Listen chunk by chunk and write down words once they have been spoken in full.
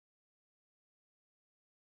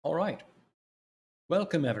All right.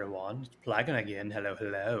 Welcome, everyone. It's Plagen again. Hello,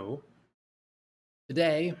 hello.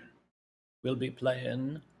 Today, we'll be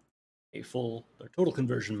playing a full or total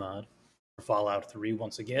conversion mod for Fallout 3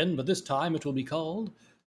 once again, but this time it will be called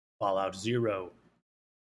Fallout Zero.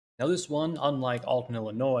 Now, this one, unlike Alton,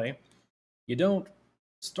 Illinois, you don't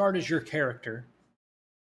start as your character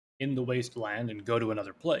in the wasteland and go to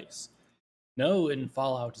another place. No, in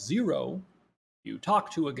Fallout Zero, you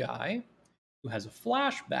talk to a guy who has a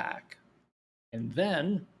flashback, and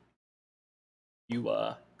then you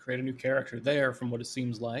create a new character there from what it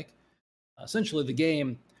seems like. Essentially, the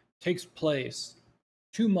game takes place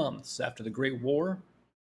 2 months after the Great War,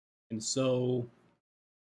 and so,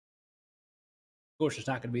 of course, it's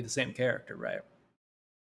not going to be the same character, right?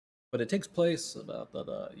 But it takes place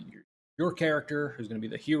about your character, who's going to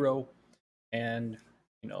be the hero, and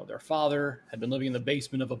their father had been living in the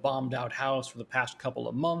basement of a bombed-out house for the past couple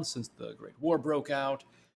of months since the Great War broke out,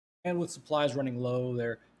 and with supplies running low,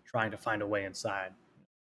 they're trying to find a way inside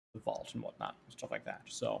the vault and whatnot, stuff like that.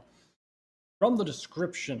 So, from the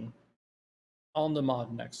description on the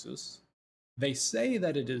mod Nexus, they say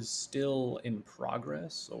that it is still in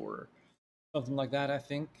progress or something like that, I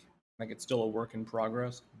think. Like it's still a work in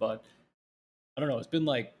progress, but I don't know. It's been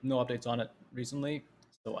like no updates on it recently,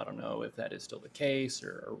 so I don't know if that is still the case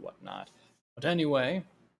or whatnot. But anyway,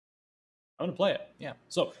 I'm going to play it. Yeah.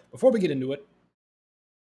 So before we get into it,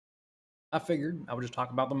 I figured I would just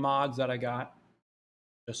talk about the mods that I got,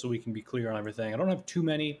 just so we can be clear on everything. I don't have too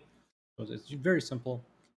many, so it's very simple.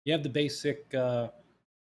 You have the basic,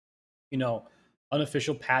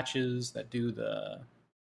 unofficial patches that do the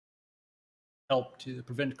help to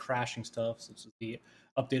prevent crashing stuff, such as the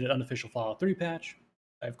updated unofficial Fallout 3 patch.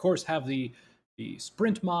 I, of course, have the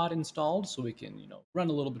sprint mod installed, so we can, run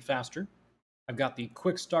a little bit faster. I've got the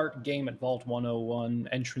quick start game at Vault 101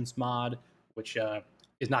 entrance mod, which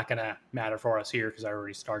is not going to matter for us here because I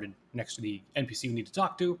already started next to the NPC we need to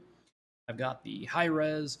talk to. I've got the high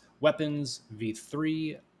res weapons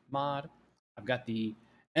V3 mod. I've got the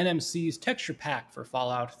NMC's texture pack for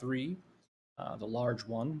Fallout 3, the large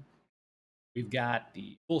one. We've got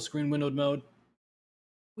the full screen windowed mode.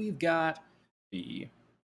 We've got the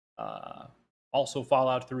also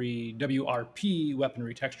Fallout 3 WRP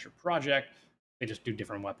weaponry texture project. They just do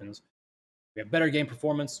different weapons. We have better game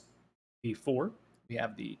performance, V4. We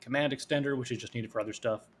have the command extender, which is just needed for other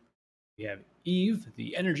stuff. We have Eve,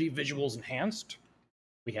 the energy visuals enhanced.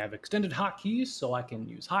 We have extended hotkeys, so I can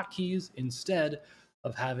use hotkeys instead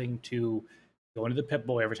of having to go into the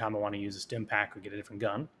Pip-Boy every time I want to use a stim pack or get a different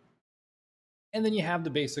gun. And then you have the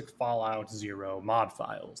basic Fallout 0 mod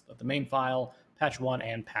files, the main file, patch 1,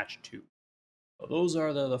 and patch 2. So those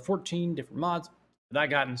are the 14 different mods that I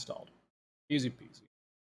got installed. Easy peasy.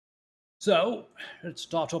 So, let's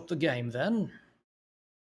start up the game then,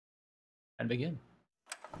 and begin.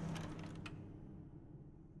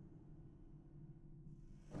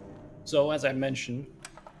 So, as I mentioned,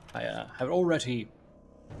 I have already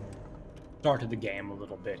started the game a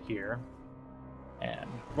little bit here, and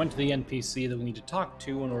went to the NPC that we need to talk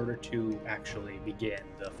to in order to actually begin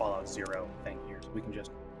the Fallout 0 thing here. So we can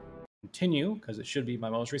just continue, because it should be my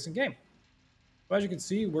most recent game. So as you can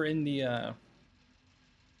see, we're in the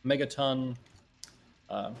Megaton,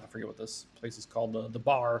 I forget what this place is called, the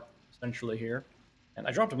bar, essentially here. And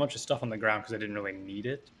I dropped a bunch of stuff on the ground because I didn't really need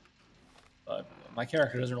it. But my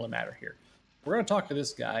character doesn't really matter here. We're going to talk to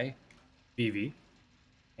this guy, BV,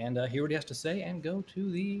 and hear what he has to say and go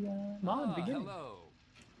to the mod beginning. Hello.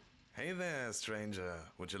 Hey there, stranger.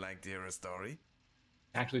 Would you like to hear a story?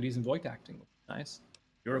 Actually, decent voice acting. Nice.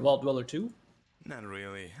 You're a vault dweller too? Not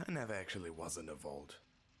really. I never actually was in a vault.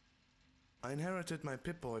 I inherited my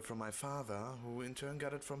Pip-Boy from my father, who in turn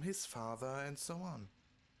got it from his father, and so on.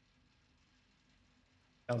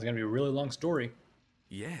 Sounds going to be a really long story.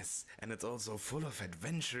 Yes, and it's also full of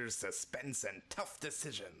adventure, suspense, and tough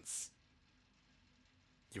decisions.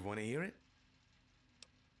 You want to hear it?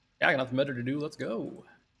 Yeah, I got nothing better to do. Let's go.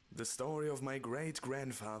 The story of my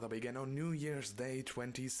great-grandfather began on New Year's Day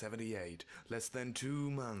 2078, less than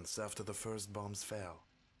 2 months after the first bombs fell.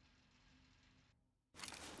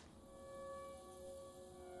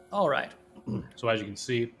 All right. So as you can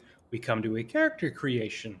see, we come to a character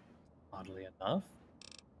creation, oddly enough.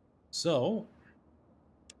 So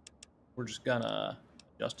we're just gonna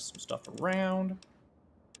adjust some stuff around,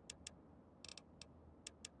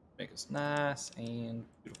 make us nice and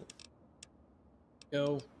beautiful.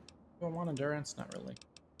 Go. Do I want endurance? Not really.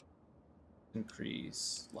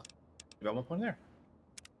 Increase luck. About 1 point there.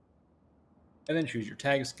 And then choose your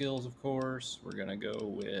tag skills, of course. We're gonna go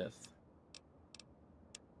with.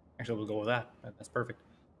 Actually, we'll go with that. That's perfect.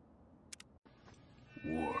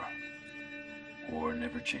 War. War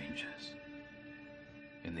never changes.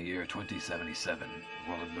 In the year 2077,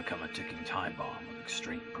 the world had become a ticking time bomb of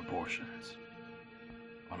extreme proportions.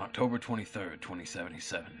 On October 23rd,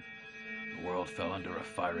 2077, the world fell under a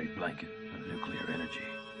fiery blanket of nuclear energy,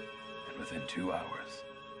 and within 2 hours,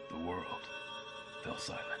 the world fell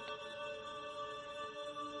silent.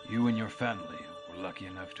 You and your family were lucky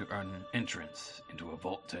enough to earn an entrance into a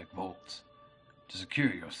Vault-Tec vault to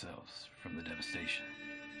secure yourselves from the devastation.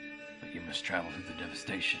 But you must travel through the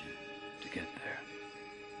devastation to get there.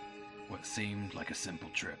 What seemed like a simple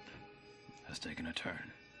trip has taken a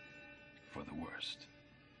turn for the worst.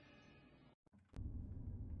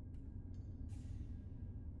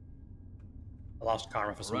 I lost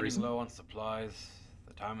karma for some Running reason. low on supplies,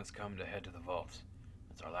 the time has come to head to the vault.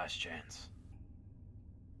 It's our last chance.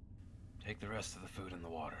 Take the rest of the food and the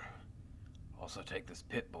water. Also take this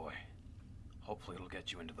pit boy. Hopefully it'll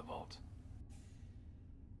get you into the vault.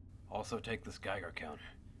 Also take this Geiger counter.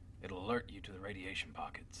 It'll alert you to the radiation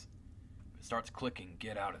pockets. If it starts clicking,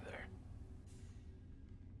 get out of there.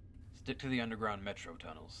 Stick to the underground metro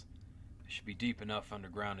tunnels. They should be deep enough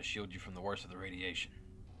underground to shield you from the worst of the radiation.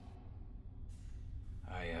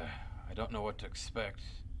 I don't know what to expect,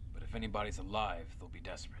 but if anybody's alive, they'll be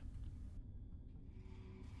desperate.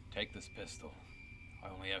 Take this pistol. I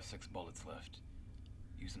only have 6 bullets left.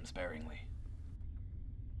 Use them sparingly.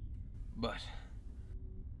 But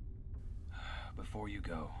before you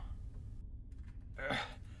go,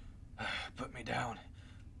 put me down,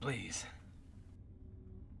 please.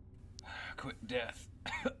 Quick death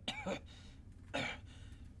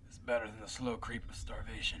is better than the slow creep of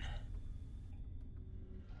starvation.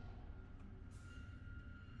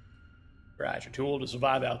 Right, you're too old to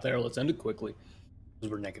survive out there. Let's end it quickly.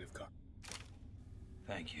 Because we're negative karma.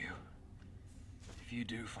 Thank you. If you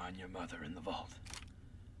do find your mother in the vault,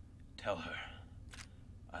 tell her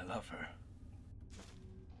I love her.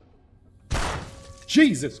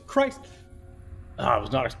 Jesus Christ! I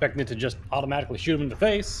was not expecting it to just automatically shoot him in the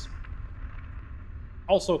face.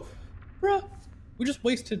 Also, bruh, we just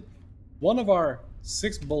wasted one of our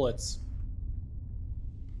 6 bullets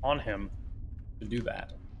on him to do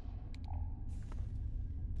that.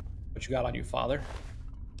 What you got on you, father?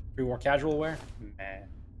 Pre-war casual wear? Nah.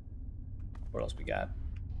 What else we got?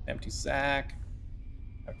 Empty sack.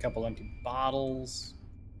 A couple empty bottles.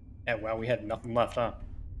 And well, we had nothing left, huh?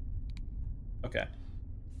 Okay.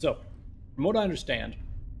 So, from what I understand,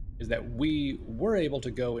 is that we were able to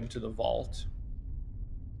go into the vault.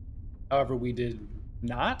 However, we did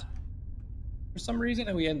not, for some reason,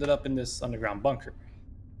 and we ended up in this underground bunker.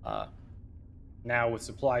 Now, with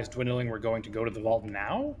supplies dwindling, we're going to go to the vault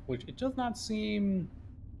now, which it does not seem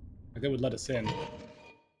like they would let us in.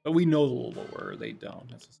 But we know where they don't,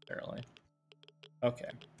 necessarily. Okay.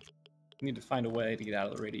 We need to find a way to get out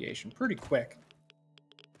of the radiation pretty quick.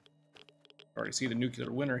 Already see the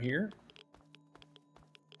nuclear winter here.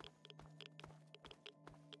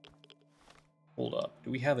 Hold up. Do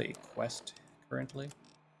we have a quest currently?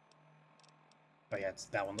 Oh yeah, it's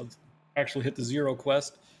that one. Let's actually hit the 0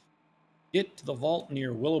 quest. Get to the vault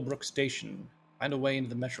near Willowbrook Station. Find a way into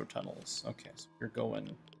the metro tunnels. Okay, so you're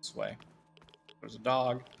going this way. There's a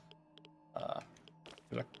dog.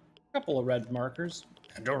 There's a couple of red markers.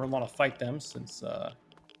 I don't really want to fight them since I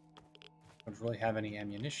don't really have any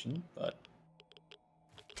ammunition, but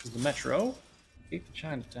this is the metro. Escape to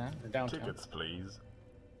Chinatown, or downtown. Tickets, please.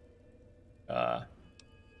 I've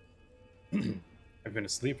been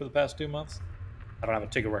asleep for the past 2 months. I don't have a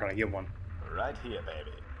ticket. Where can I get one? Right here,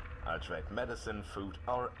 baby. I'll trade medicine, food,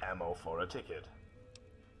 or ammo for a ticket.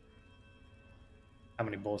 How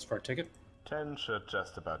many bullets for a ticket? 10 should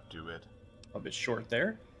just about do it. A bit short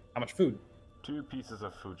there. How much food? 2 pieces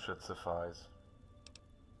of food should suffice.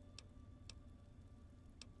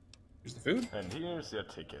 Here's the food. And here's your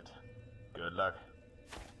ticket. Good luck.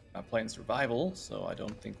 Not playing survival, so I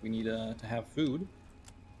don't think we need to have food.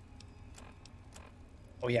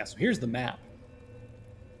 Oh yeah, so here's the map.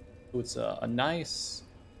 So it's a nice,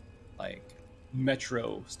 like,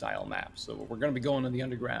 metro-style map. So we're going to be going in the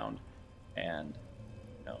underground and,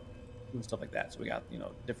 you know, doing stuff like that. So we got, you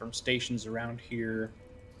know, different stations around here.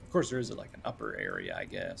 Of course, there is like an upper area, I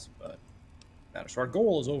guess, but so our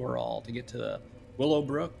goal is overall to get to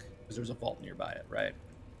Willowbrook, because there's a vault nearby it, right?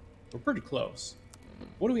 We're pretty close.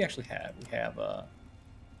 What do we actually have? We have a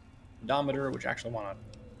odometer, which I actually want to...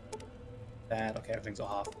 That, okay, everything's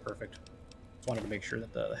off, perfect. Just wanted to make sure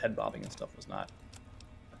that the head bobbing and stuff was not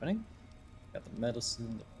happening. Got the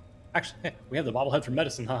medicine. Actually, we have the bobblehead for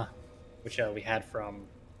medicine, huh? Which we had from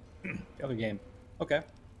the other game. Okay.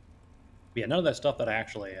 But yeah, none of that stuff that I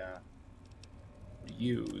actually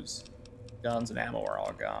use. Guns and ammo are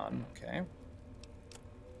all gone. Okay.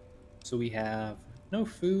 So we have no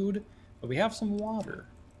food, but we have some water.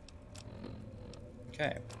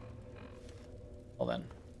 Okay. Well then.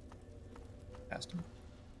 Past him.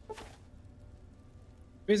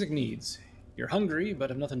 Basic needs. You're hungry, but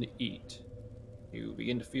have nothing to eat. You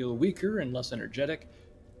begin to feel weaker and less energetic.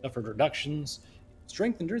 Suffered reductions.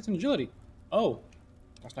 Strength, endurance, and agility. Oh,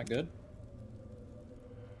 that's not good.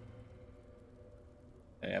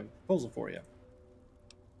 I have a proposal for you.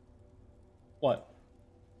 What?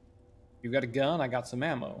 You got a gun, I got some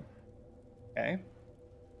ammo. Okay.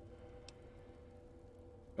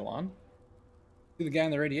 Go on. See the guy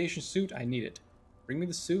in the radiation suit? I need it. Bring me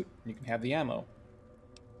the suit, and you can have the ammo.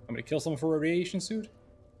 I'm gonna kill someone for a radiation suit? You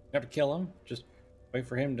have to kill him. Just wait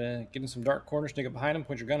for him to get in some dark corner, sneak up behind him,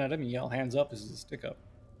 point your gun at him, and yell, hands up, this is a stick up.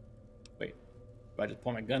 Wait. Do I just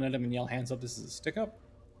point my gun at him and yell, hands up, this is a stick up?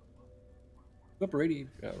 Equip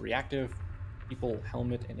a reactive people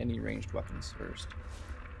helmet and any ranged weapons first.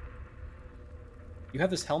 You have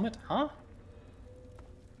this helmet? Huh?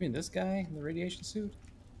 You mean this guy in the radiation suit?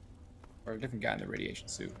 Or a different guy in the radiation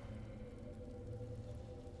suit?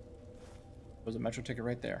 There's a metro ticket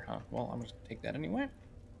right there, huh? Well, I'm just gonna take that anyway.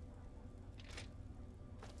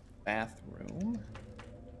 Bathroom.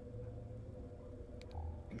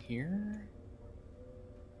 In here.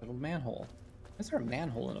 Little manhole. Why is there a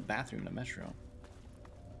manhole in a bathroom in a metro?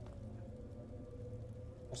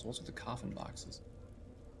 Also, what's with the coffin boxes?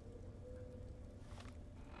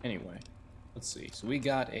 Anyway, let's see. So we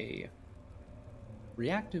got a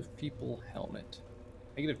reactive people helmet.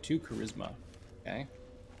 -2 charisma. Okay.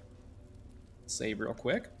 Save real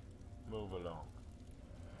quick. Move along.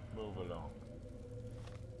 Move along.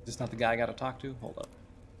 Is this not the guy I gotta talk to? Hold up.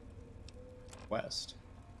 West.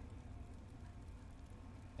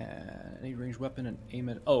 And any ranged weapon and aim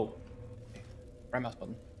at. Oh! Right mouse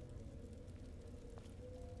button.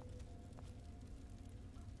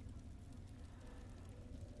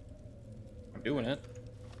 I'm doing it.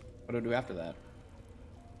 What do I do after that?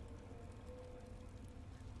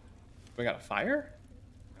 We got a fire?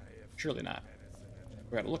 Surely not.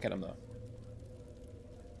 We gotta look at him though.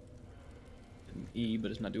 Didn't E,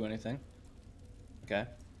 but it's not doing anything. Okay.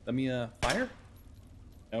 Let me fire?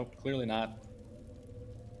 Nope, clearly not.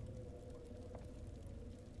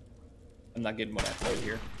 I'm not getting what I played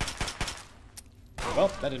here. Well,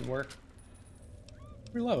 that didn't work.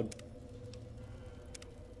 Reload.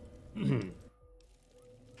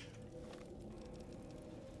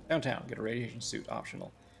 Downtown, get a radiation suit,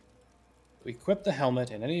 optional. Equip the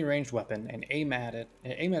helmet and any ranged weapon and aim at it.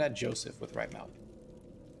 And aim it at Joseph with right mouse.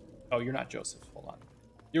 Oh, you're not Joseph. Hold on.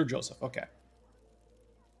 You're Joseph. Okay.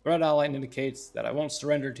 The red outline indicates that I won't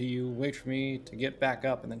surrender to you. Wait for me to get back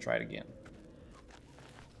up and then try it again.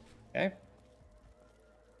 Okay.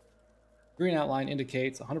 Green outline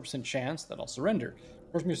indicates 100% chance that I'll surrender.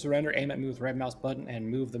 Force me to surrender. Aim at me with right mouse button and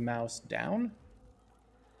move the mouse down.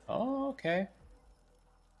 Oh, okay.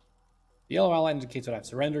 The yellow outline indicates that I've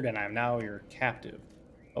surrendered and I am now your captive.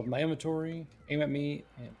 Open my inventory, aim at me,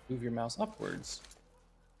 and move your mouse upwards.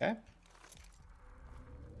 Okay.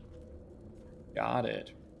 Got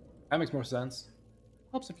it. That makes more sense.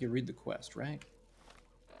 Helps if you read the quest, right?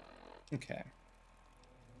 Okay.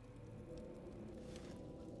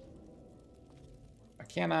 I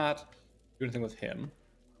cannot do anything with him.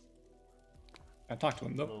 I talk to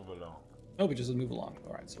him though. Move along. Nope, he just doesn't move along.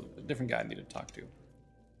 Alright, so a different guy I need to talk to.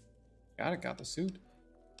 Got it, got the suit.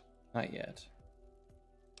 Not yet.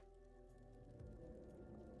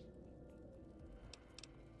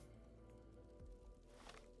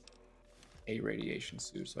 A radiation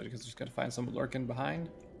suit, so I just gotta find someone lurking behind.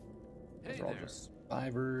 Those are all just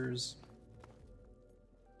survivors.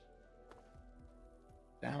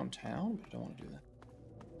 Downtown, but I don't want to do that.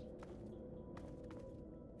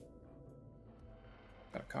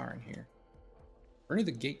 Got a car in here. Ernie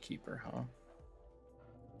the gatekeeper, huh?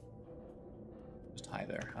 Just hi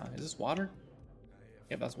there, huh? Is this water?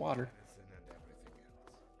 Yeah, that's water.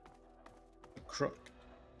 The crook.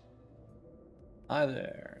 Hi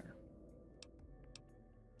there.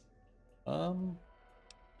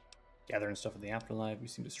 Gathering stuff in the afterlife. We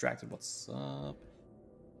seem distracted. What's up?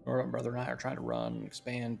 Our brother and I are trying to run and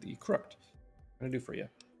expand the crooked. What can I do for you?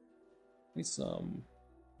 Need some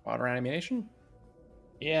water and ammunition?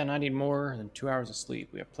 Yeah, and I need more than 2 hours of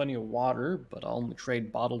sleep. We have plenty of water, but I'll only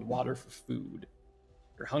trade bottled water for food.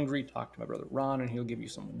 If you're hungry, talk to my brother Ron and he'll give you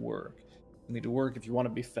some work. You need to work if you want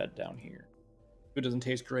to be fed down here. Food doesn't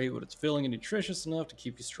taste great, but it's filling and nutritious enough to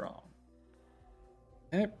keep you strong.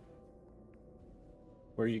 Okay.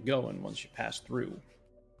 Where are you going once you pass through?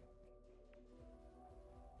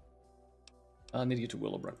 I need to get to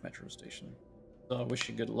Willowbrook Metro Station. So I wish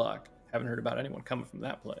you good luck. Haven't heard about anyone coming from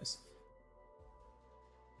that place.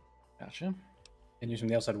 Gotcha. And news from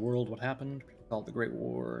the outside world, what happened? People call it the Great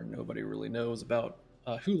War. Nobody really knows about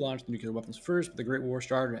who launched the nuclear weapons first, but the Great War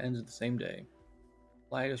started and ended the same day.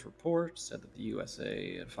 Latest report said that the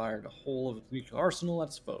USA had fired a whole of its nuclear arsenal at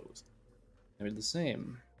its foes. They did the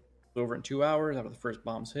same. It was over in 2 hours after the first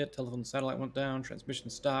bombs hit, telephone and satellite went down, transmission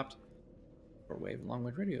stopped. Shortwave and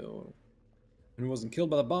long-range radio. Who wasn't killed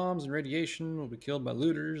by the bombs and radiation will be killed by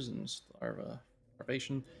looters and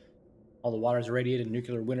starvation. All the waters irradiated,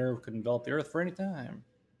 nuclear winter could envelop the Earth for any time.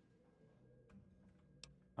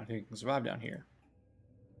 I think you can survive down here.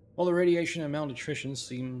 Well, the radiation and malnutrition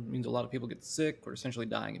means a lot of people get sick or essentially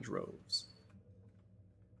dying in droves.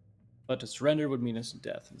 But to surrender would mean instant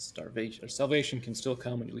death, and starvation or salvation can still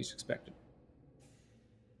come when you least expect it.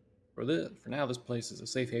 For now, this place is a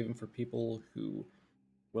safe haven for people who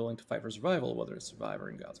are willing to fight for survival, whether it's survivor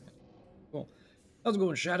in God's hands. Cool. How's it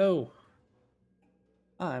going, Shadow?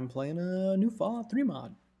 I'm playing a new Fallout 3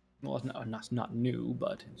 mod. Well, it's not new,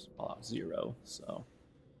 but it's Fallout 0, so...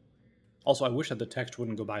 Also, I wish that the text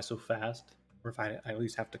wouldn't go by so fast, or if I at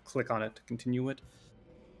least have to click on it to continue it,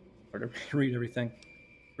 or to read everything.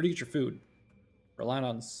 Where do you get your food? We're relying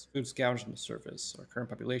on food scavenged from the surface. Our current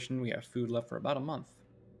population, we have food left for about a month.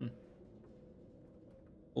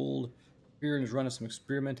 Old experience running some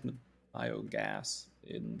experimenting with biogas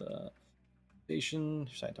in the station.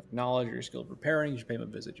 Scientific knowledge, or your skill of repairing. You should pay him a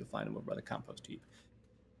visit. You'll find him over by the compost heap.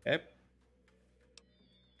 Okay.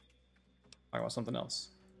 Talk about something else.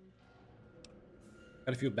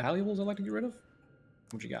 Got a few valuables I'd like to get rid of.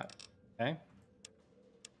 What you got? Okay.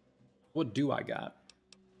 What do I got?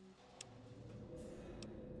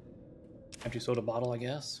 Empty soda bottle, I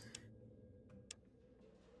guess.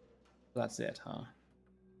 That's it, huh?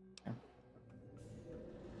 Okay.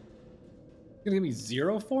 You're gonna give me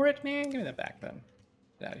 0 for it, man? Give me that back then.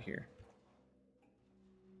 Get out of here.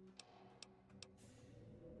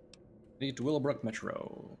 Get to Willowbrook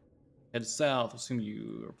Metro. Head south. Assume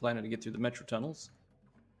you are planning to get through the metro tunnels.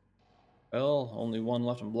 Well, only one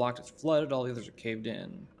left unblocked. It's flooded. All the others are caved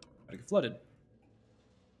in. Gotta get flooded.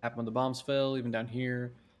 Happened when the bombs fell. Even down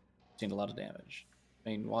here, seen a lot of damage.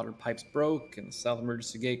 Main water pipes broke, and the south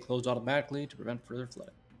emergency gate closed automatically to prevent further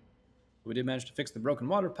flooding. We did manage to fix the broken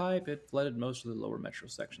water pipe. It flooded most of the lower metro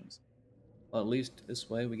sections. Well, at least this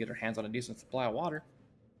way we get our hands on a decent supply of water.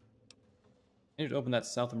 I need to open that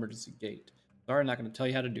south emergency gate. Sorry, I'm not going to tell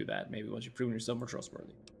you how to do that. Maybe once you've proven yourself more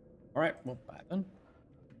trustworthy. All right, well, bye then.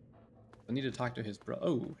 I need to talk to his bro.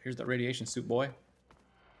 Oh, here's that radiation suit boy.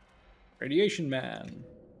 Radiation man.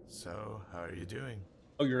 So, how are you doing?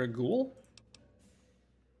 Oh, you're a ghoul?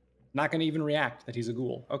 Not going to even react that he's a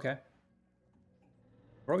ghoul. Okay.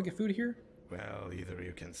 Where do we get food here? Well, either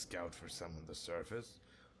you can scout for some on the surface,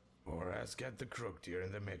 or ask at the crook here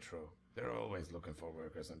in the metro. They're always looking for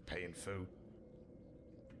workers and paying food.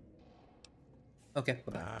 Okay.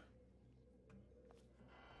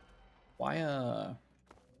 Why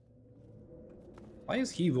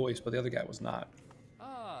is he voiced, but the other guy was not?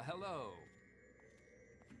 Ah, hello.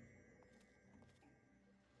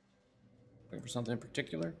 Looking for something in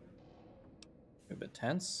particular? A bit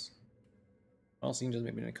tense? Well, scene doesn't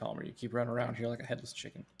make me any calmer. You keep running around here like a headless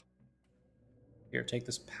chicken. Here, take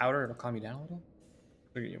this powder. It'll calm you down a little.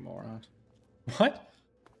 Look at you, moron. What? I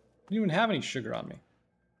didn't even have any sugar on me.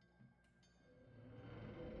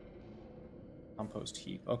 Compost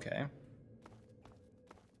heap. Okay.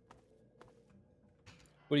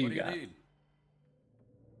 What do you got? Need?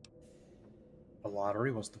 A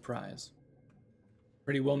lottery? What's the prize?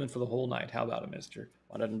 Pretty woman for the whole night. How about it, mister?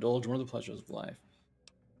 Why not indulge more of the pleasures of life?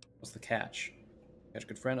 What's the catch? Catch,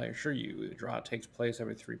 good friend, I assure you, the draw takes place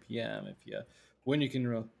every 3 p.m. If you win, you can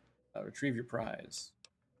retrieve your prize.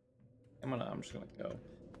 I'm just gonna go.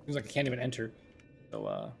 Seems like I can't even enter.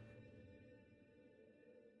 So,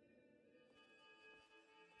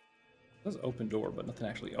 it says open door, but nothing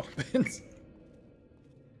actually opens.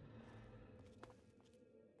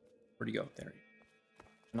 Where'd he go? There.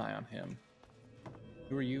 An eye on him.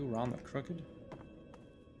 Who are you? Ron the Crooked?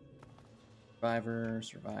 Survivor.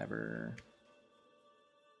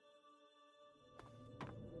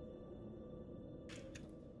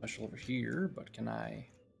 Special over here, but can I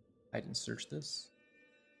hide and search this?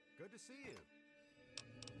 Good to see you.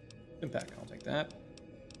 Impact, I'll take that.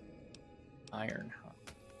 Iron.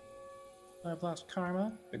 I've lost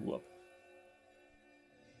karma. Big whoop.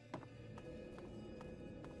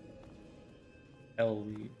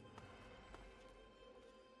 LV.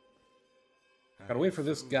 Gotta wait for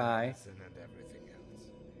this guy.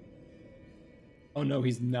 Oh no,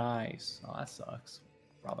 he's nice. Oh, that sucks.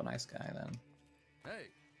 Rob a nice guy then. Hey.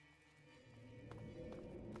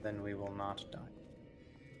 Then we will not die.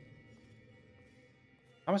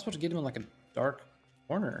 How am I supposed to get him in like a dark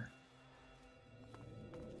corner?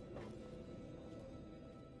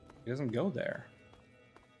 He doesn't go there.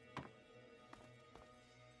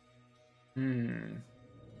 I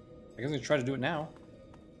guess I'm gonna try to do it now.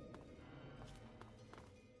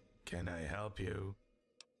 Can I help you?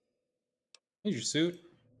 Here's your suit.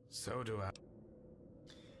 So do I.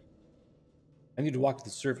 I need to walk to the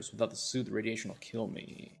surface. Without the suit, the radiation will kill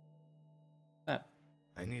me. That.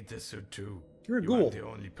 I need this suit too. You're a You ghoul. aren't the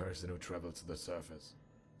only person who travels to the surface.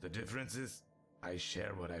 The difference is, I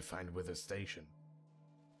share what I find with the station.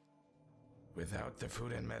 Without the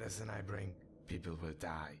food and medicine I bring, people will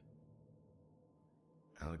die.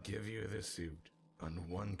 I'll give you the suit on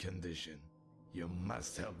one condition. You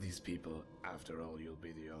must help these people. After all, you'll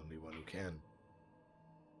be the only one who can.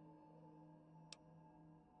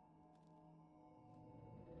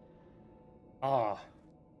 Ah.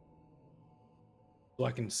 So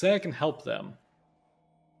I can say I can help them,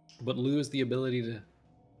 but lose the ability to,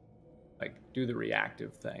 like, do the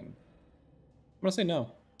reactive thing. I'm gonna say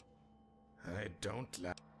no. I don't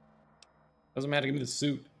like. Doesn't matter. Give me the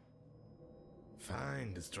suit.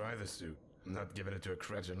 Fine, destroy the suit. I'm not giving it to a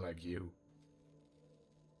cretin like you.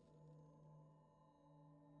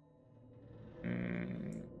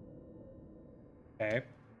 Okay.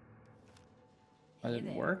 That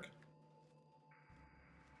didn't work.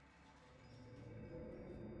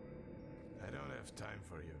 I don't have time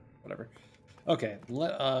for you. Whatever. Okay,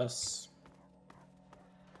 let us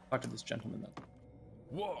talk to this gentleman then.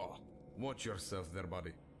 Whoa! Watch yourself there,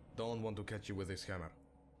 buddy. Don't want to catch you with this hammer.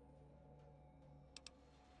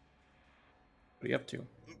 What are you up to?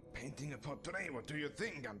 Painting a portrait, what do you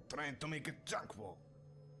think? I'm trying to make a junk wall.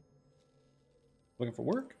 Looking for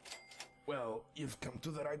work? Well, you've come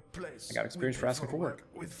to the right place. I got experience for asking for work.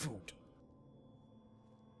 With food.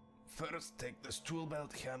 First, take this tool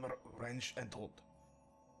belt, hammer, wrench, and hold.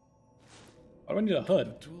 Why do I need a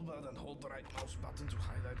hood? Tool belt and hold the right mouse button to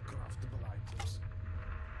highlight craftable items.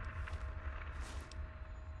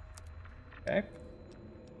 Okay.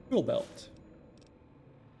 Tool belt.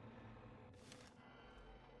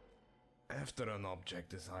 After an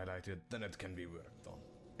object is highlighted, then it can be worked on.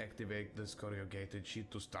 Activate this corrugated sheet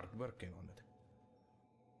to start working on it.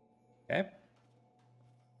 Okay.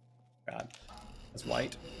 God. That's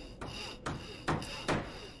white.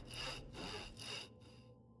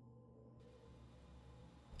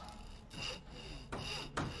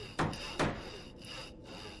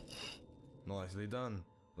 Nicely done.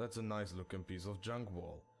 That's a nice looking piece of junk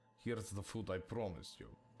wall. Here's the food I promised you.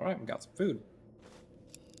 Alright, we got some food.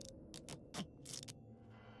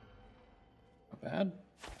 Not bad.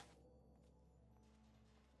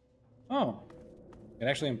 Oh. It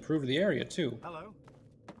actually improved the area too. Hello.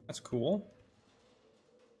 That's cool.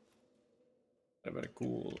 Very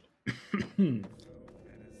cool.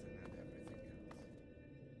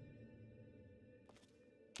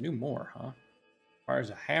 Do more, huh? Requires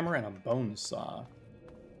a hammer and a bone saw.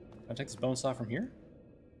 Can I take this bone saw from here?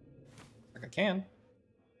 Like I can.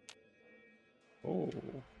 Oh.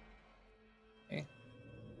 Okay.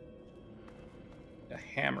 A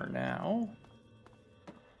hammer now.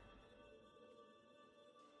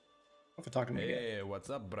 If I talk to me again. Hey, what's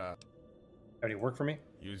up, bruh? Already work for me?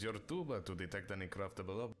 Use your tool belt to detect any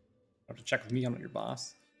craftable objects. I have to check with me. I'm not your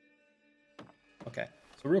boss. Okay.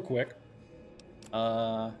 So real quick.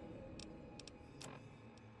 I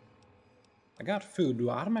got food.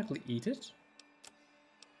 Do I automatically eat it?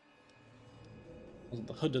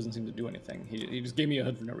 The hood doesn't seem to do anything. He just gave me a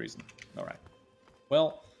hood for no reason. Alright.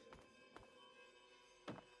 Well.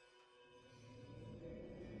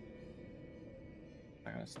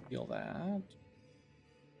 I gotta steal that.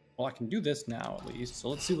 Well, I can do this now at least. So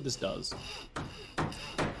let's see what this does.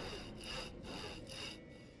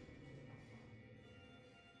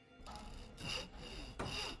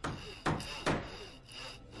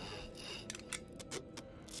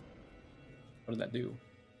 What did that do?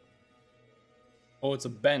 Oh, it's a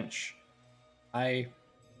bench. I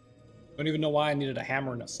don't even know why I needed a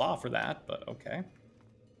hammer and a saw for that, but okay.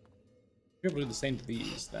 Be able to do the same to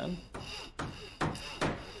these then.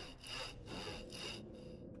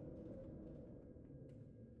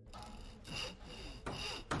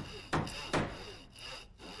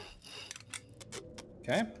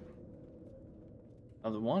 Okay.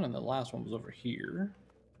 Another one, and the last one was over here.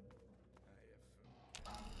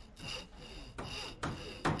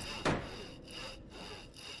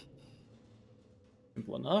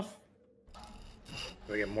 Simple enough.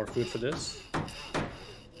 Do I get more food for this?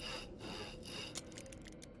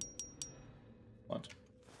 What?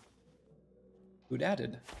 Food food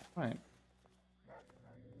added. Right.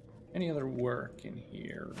 Any other work in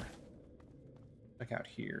here? Check out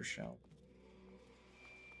here, shall we?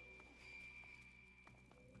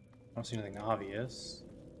 I don't see anything obvious.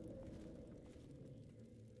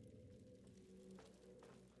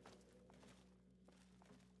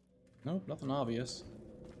 Nope, nothing obvious.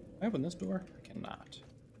 Can I open this door? I cannot.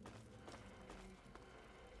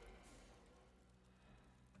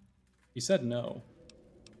 He said no.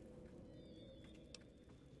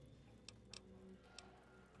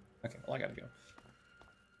 Okay, well I gotta go.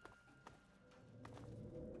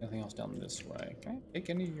 Anything else down this way? Can I take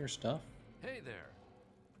any of your stuff? Hey there.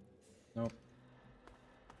 Nope.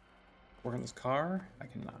 Work on this car? I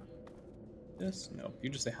cannot. This? Nope. You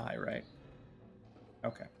just say hi, right?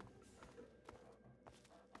 Okay.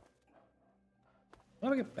 How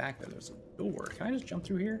do I get back there? There's a door. Can I just jump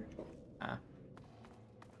through here? Ah.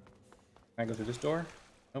 Can I go through this door?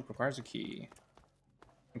 Nope, requires a key.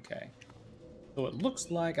 Okay. So it looks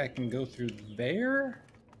like I can go through there.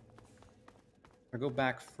 If I go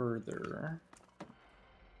back further.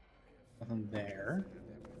 Nothing there.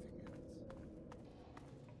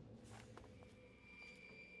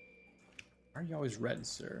 Why are you always red,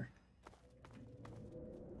 sir?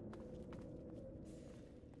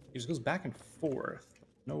 He just goes back and forth.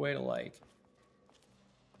 No way to, like,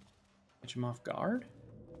 catch him off guard?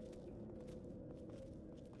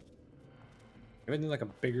 Maybe I need, like, a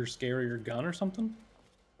bigger, scarier gun or something?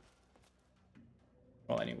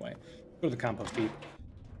 Well, anyway. Go to the compost heap.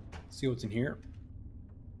 See what's in here.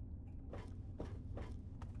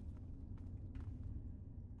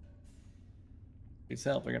 Please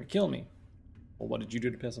help, they're gonna kill me. Well, what did you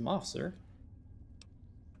do to piss him off, sir?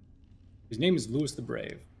 His name is Louis the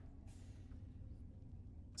Brave.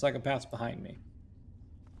 Psychopath's behind me.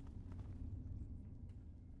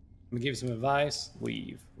 I'm gonna give you some advice.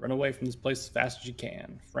 Leave. Run away from this place as fast as you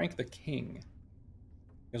can. Frank the King.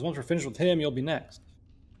 Because once we're finished with him, you'll be next.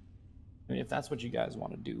 I mean, if that's what you guys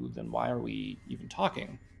want to do, then why are we even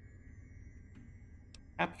talking?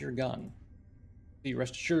 Tap your gun. Be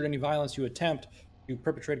rest assured any violence you attempt to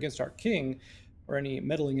perpetrate against our king or any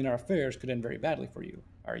meddling in our affairs could end very badly for you.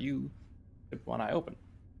 Are you? Keep one eye open.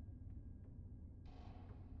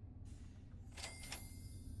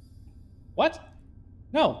 What?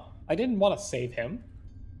 No, I didn't want to save him.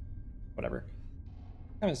 Whatever.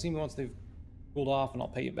 Come and see me once they've cooled off and I'll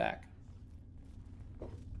pay you back.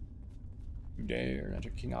 You dare enter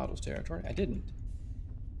King Otto's territory? I didn't.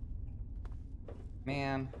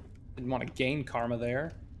 Man, didn't want to gain karma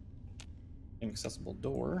there. Inaccessible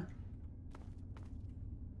door.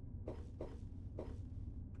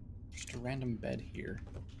 Just a random bed here.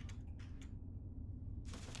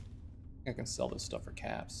 I can sell this stuff for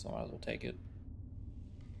caps, so I might as well take it.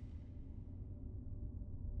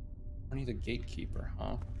 I need a gatekeeper,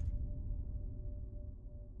 huh? What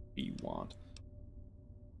do you want?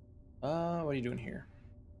 What are you doing here?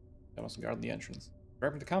 I must guard the entrance.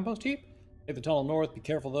 Right from the compost heap? Take the tunnel north. Be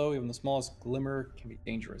careful though, even the smallest glimmer can be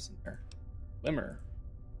dangerous in there. Glimmer?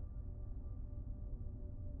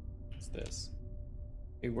 What's this?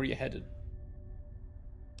 Hey, where are you headed?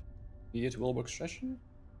 You get to Willowbrook Session?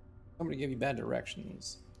 Somebody gave you bad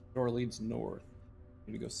directions. The door leads north.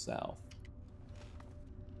 You need to go south.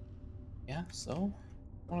 Yeah, so?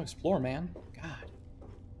 I want to explore, man. God.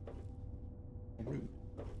 Rude.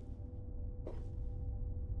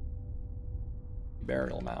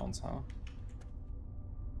 Burial mounds, huh?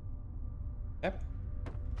 Yep.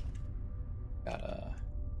 Got a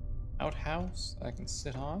outhouse that I can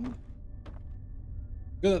sit on.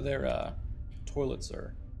 Good that their toilets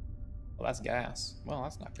are... Well, that's gas. Well,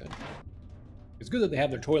 that's not good. It's good that they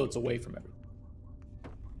have their toilets away from everything.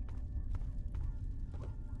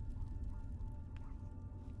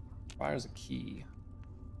 Requires a key.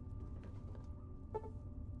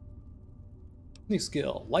 Sneak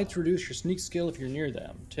skill. Lights reduce your sneak skill if you're near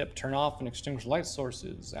them. Tip, turn off and extinguish light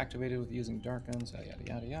sources. Activated with using darkens. Yada yada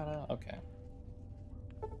yada yada. Okay.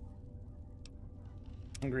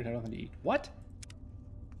 Hungry, I have nothing to eat. What?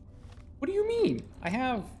 What do you mean? I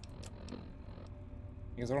have...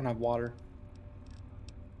 Because I don't have water.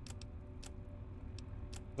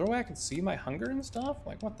 Is there a way I can see my hunger and stuff?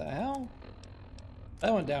 Like, what the hell?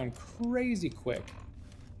 That went down crazy quick.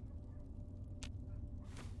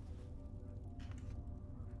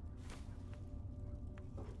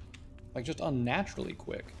 Like, just unnaturally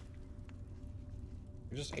quick.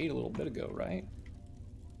 I just ate a little bit ago, right?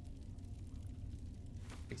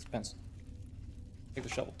 Take the pencil. Take the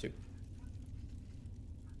shovel, too.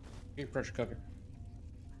 Get your pressure cooker.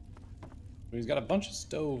 He's got a bunch of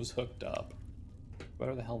stoves hooked up.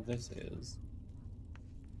 Whatever the hell this is.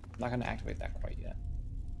 I'm not going to activate that quite yet.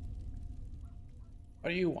 What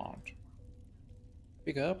do you want?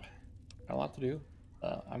 Speak up. Got a lot to do.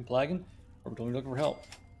 I'm Plagen. We're totally looking for help.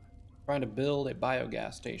 Trying to build a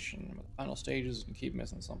biogas station. The final stages and keep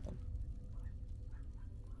missing something.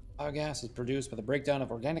 Biogas is produced by the breakdown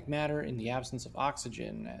of organic matter in the absence of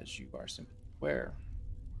oxygen, as you are simply aware.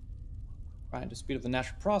 Trying to speed up the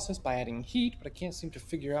natural process by adding heat, but I can't seem to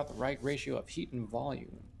figure out the right ratio of heat and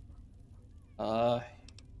volume.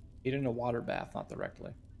 Heat in a water bath, not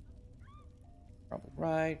directly. Probably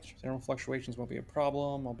right. Thermal fluctuations won't be a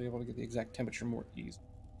problem. I'll be able to get the exact temperature more easily.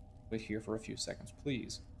 Wait here for a few seconds,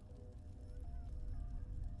 please.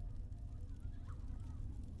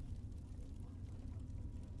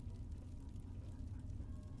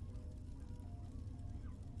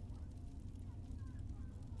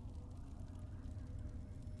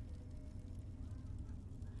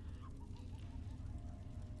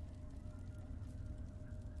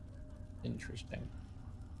 Interesting.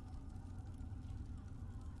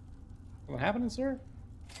 What happening, sir?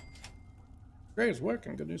 Great, it's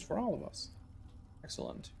working. Good news for all of us.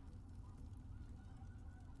 Excellent.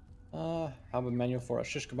 How about a manual for a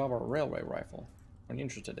shish kebab or a railway rifle? What are you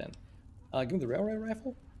interested in? Give me the railway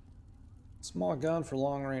rifle. Small gun for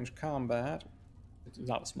long-range combat. It's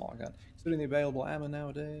not a small gun. Considering the available ammo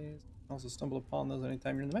nowadays, you can also stumble upon those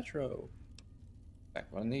anytime you're in the metro.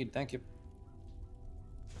 Exactly what I need. Thank you.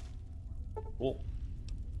 Cool.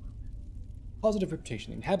 Positive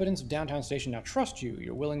reputation. The inhabitants of Downtown Station now trust you.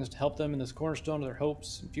 Your willingness to help them in this cornerstone of their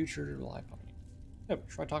hopes and future life. Yep,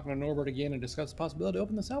 try talking to Norbert again and discuss the possibility to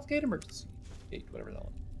open the South Gate emergency gate, whatever that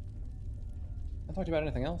was. I talked about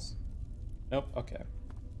anything else? Nope. Okay.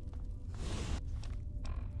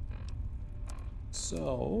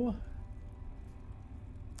 So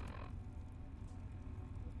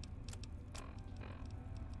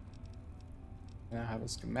now I have a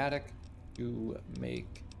schematic to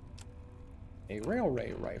make a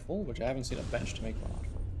railway rifle, which I haven't seen a bench to make one on.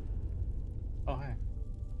 Oh, hey.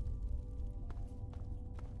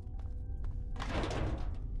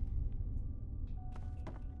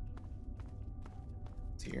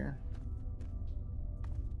 It's here.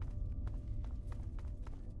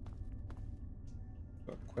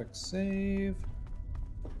 Do a quick save.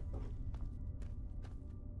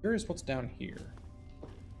 Curious what's down here.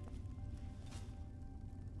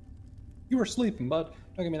 You were sleeping, bud.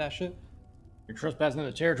 Don't give me that shit. You're trespassing in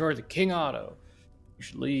the territory of the King Otto. You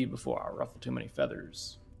should leave before I ruffle too many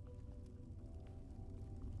feathers.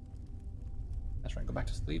 That's right, go back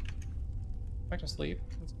to sleep. Back to sleep.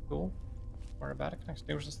 That's cool. Don't worry about it. Can I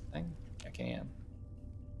extinguish this thing? I can.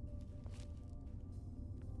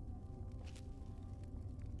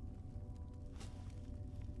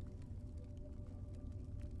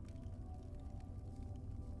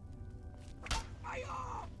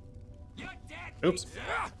 Oops.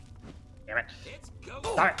 Damn it.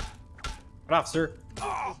 Stop it. Get off, sir.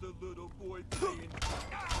 The little boy playing.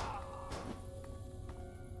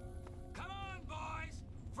 Come on, boys.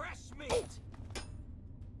 Fresh meat.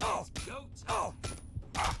 Let's go.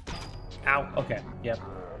 Ow. Okay. Yep.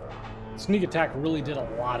 Sneak attack really did a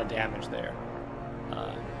lot of damage there.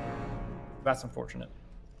 That's unfortunate.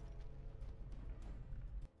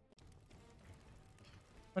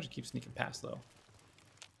 Why'd you keep sneaking past, though?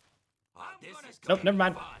 Nope, never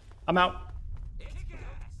mind. I'm out.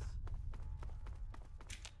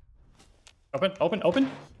 Open, open,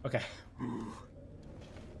 open. Okay.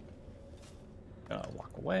 Gonna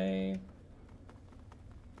walk away.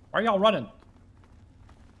 Why are y'all running?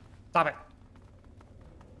 Stop it.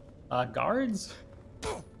 Guards?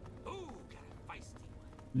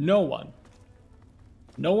 No one.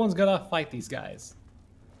 No one's gonna fight these guys.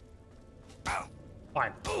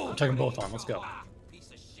 Fine. I'm taking both on. Let's go.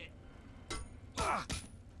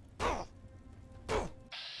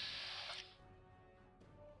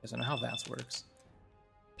 Guess I know how VATS works.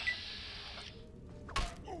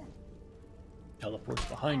 Teleports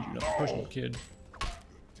behind you, nothing personal, kid.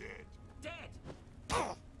 Dead.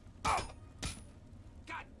 God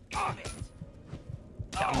damn it.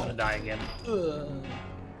 Yeah, I'm gonna die again.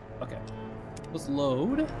 Okay. Let's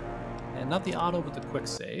load. And not the auto, but the quick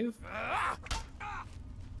save.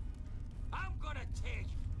 I'm gonna take.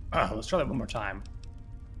 Let's try that one more time.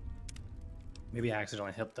 Maybe I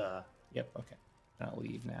accidentally hit the... Yep, okay. I'll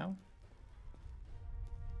leave now.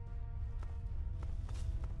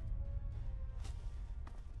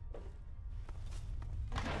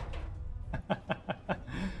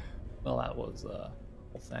 Well, that was a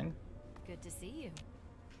whole thing. Good to see you.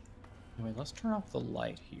 Anyway, let's turn off the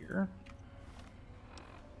light here.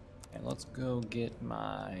 And let's go get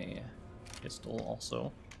my pistol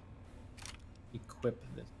also. Equip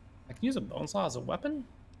this I can use a bone saw as a weapon?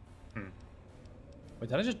 Wait,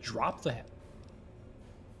 did I just drop the...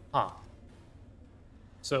 Huh.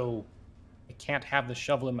 So, I can't have the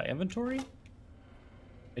shovel in my inventory?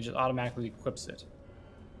 It just automatically equips it.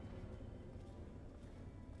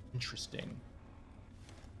 Interesting.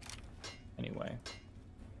 Anyway.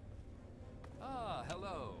 Ah,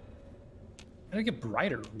 hello. How did it get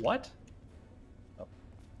brighter? What? Oh.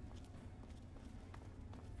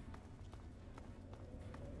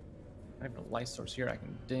 I have a light source here I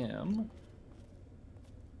can dim.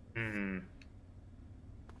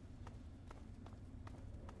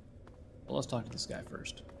 Well, let's talk to this guy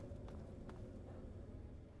first.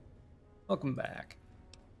 Welcome back.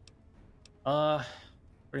 What are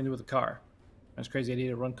you gonna do with the car? It's a crazy idea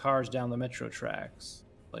to run cars down the metro tracks.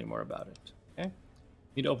 Tell you more about it. Okay.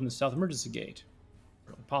 Need to open the south emergency gate.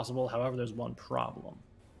 Possible, however, there's one problem.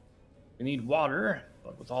 We need water,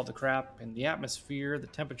 but with all the crap in the atmosphere, the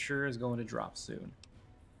temperature is going to drop soon.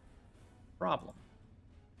 Problem.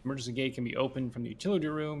 Emergency gate can be opened from the utility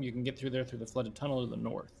room. You can get through there through the flooded tunnel to the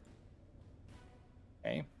north.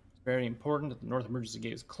 Okay. It's very important that the north emergency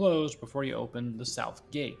gate is closed before you open the south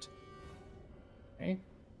gate. Okay.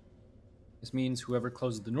 This means whoever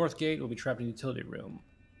closes the north gate will be trapped in the utility room,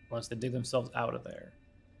 unless they dig themselves out of there.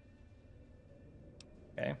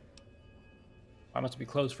 Okay. Why must it be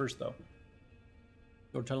closed first, though?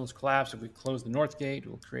 Door tunnels collapse. If we close the north gate,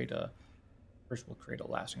 we'll create a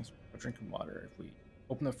lasting supply of drinking water. If we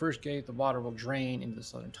open the first gate, the water will drain into the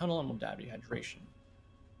southern tunnel and will die of dehydration.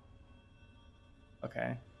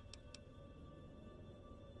 Okay.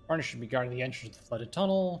 Varnish should be guarding the entrance to the flooded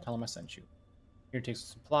tunnel. Tell him I sent you. Here, take some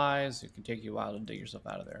supplies. It can take you a while to dig yourself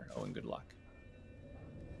out of there. Oh, and good luck.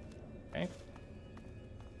 Okay.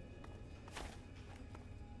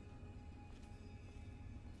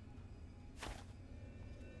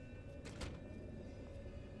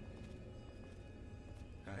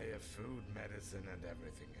 I have food, medicine, and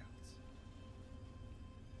everything else.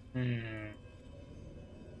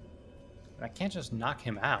 I can't just knock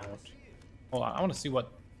him out. Hold on, I want to see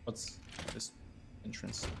what's this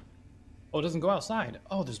entrance. Oh, it doesn't go outside.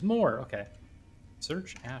 Oh, there's more. Okay.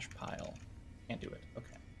 Search ash pile. Can't do it.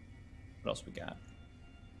 Okay. What else we got?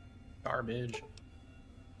 Garbage.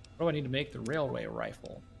 What do I need to make the railway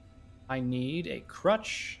rifle? I need a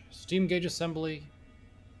crutch, steam gauge assembly,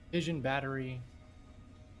 fission battery,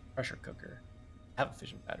 pressure cooker. I have a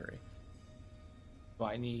fission battery. So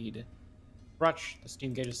I need crutch, the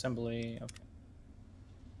steam gauge assembly. Okay.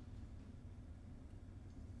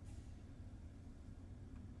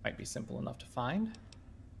 Might be simple enough to find.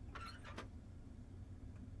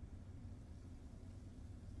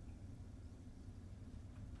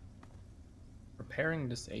 Repairing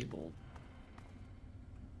disabled.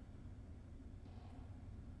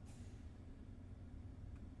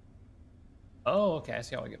 Oh, okay. I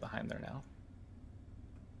see how I get behind there now.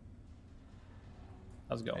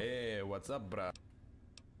 How's it going? Hey, what's up, bruh?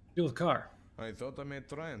 Deal with the car. I thought I might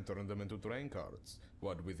try and turn them into train carts.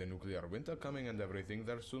 What, with the nuclear winter coming and everything,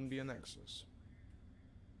 there'll soon be a nexus.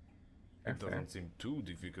 It doesn't seem too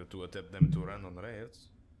difficult to attempt them to run on rails.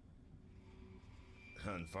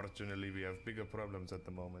 Unfortunately, we have bigger problems at the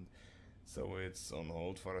moment, so it's on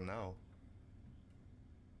hold for now.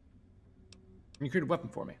 Can you create a weapon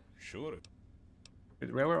for me? Sure. The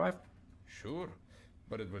railway rifle? Sure,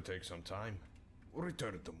 but it will take some time.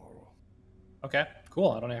 Return tomorrow. Okay, cool.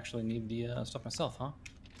 I don't actually need the stuff myself, huh?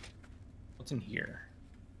 What's in here?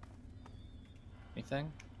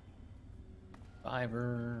 Anything?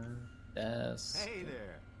 Survivor, desk. Hey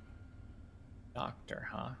there. Doctor,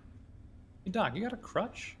 huh? Hey, Doc, you got a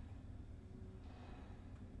crutch?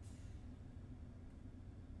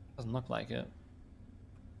 Doesn't look like it.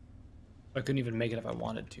 I couldn't even make it if I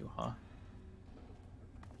wanted to, huh?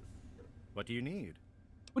 What do you need?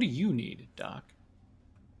 What do you need, Doc?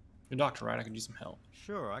 You're a doctor, right? I could use some help.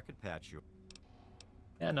 Sure, I could patch you.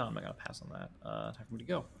 Yeah, no, I'm not gonna pass on that. Time for me to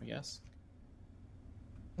go, I guess.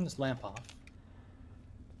 Turn this lamp off.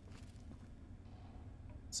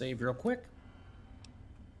 Save real quick.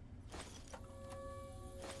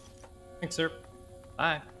 Thanks, sir.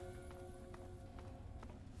 Bye.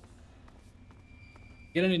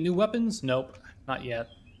 Get any new weapons? Nope, not yet.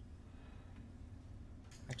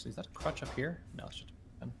 Actually, is that a crutch up here? No, it's just a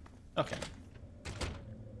weapon. Okay.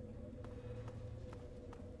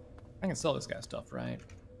 I can sell this guy stuff, right?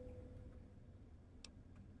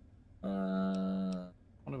 I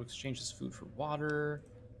want to exchange this food for water.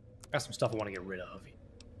 Got some stuff I want to get rid of.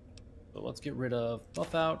 So let's get rid of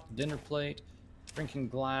buff out, dinner plate, drinking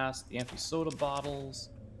glass, the empty soda bottles,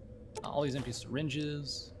 all these empty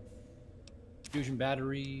syringes, fusion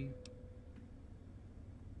battery.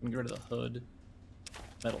 Get rid of the hood.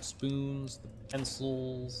 Metal spoons, the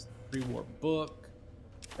pencils, pre-war book,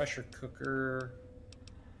 pressure cooker.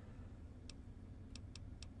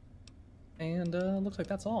 And looks like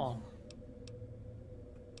that's all.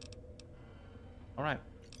 All right.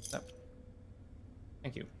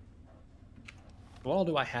 Thank you. What all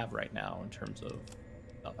do I have right now in terms of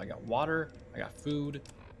stuff? I got water, I got food.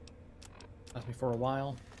 Lasts me for a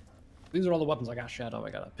while. These are all the weapons I got, Shadow. I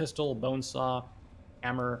got a pistol, a bone saw,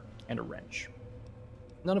 hammer, and a wrench.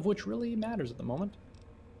 None of which really matters at the moment.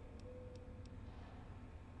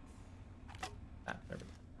 There we go.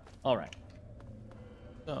 All right.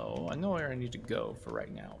 So I know where I need to go for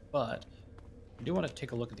right now, but I do want to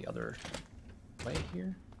take a look at the other way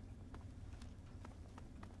here.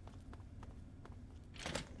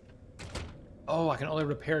 Oh, I can only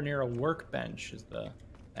repair near a workbench is the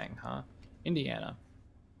thing, huh? Indiana.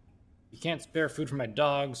 You can't spare food for my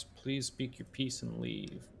dogs. Please speak your piece and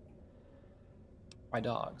leave. My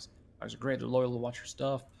dogs. Dogs are great. They're loyal to watch your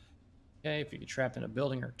stuff. Okay, if you get trapped in a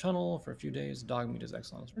building or tunnel for a few days, dog meat is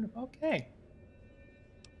excellent. Okay.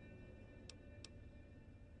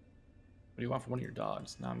 What do you want for one of your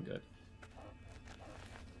dogs? No, I'm good.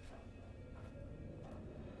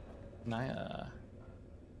 Can I,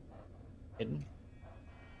 hidden?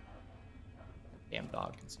 Damn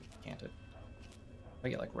dog can see, can't it? If I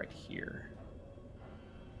get, like, right here.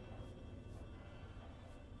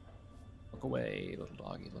 Look away, little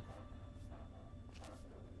doggy, look.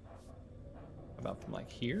 How about from, like,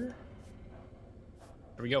 here?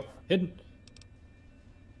 There we go, hidden.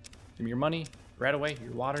 Give me your money, right away,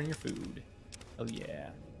 your water and your food. Oh yeah.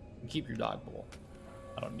 And keep your dog bowl.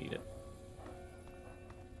 I don't need it.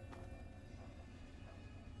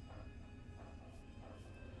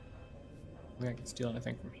 I think I can steal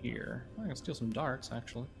anything from here. I can steal some darts,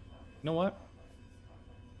 actually. You know what?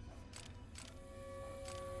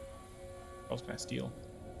 What else can I steal?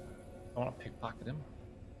 I want to pickpocket him.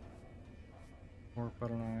 Or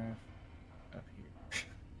butter knife. Up here.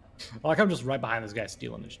 Like I'm just right behind this guy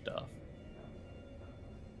stealing his stuff.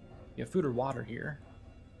 You have food or water here.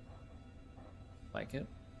 Like it.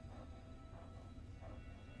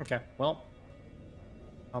 Okay, well.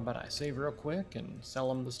 How about I save real quick and sell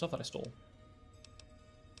him the stuff that I stole?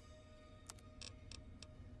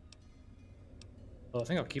 Well, I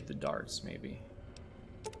think I'll keep the darts, maybe.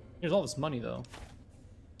 Here's all this money, though.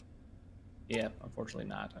 Yeah, unfortunately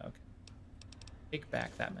not. Okay. Take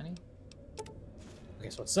back that many. Okay,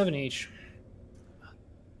 so it's 7 each.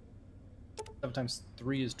 7 times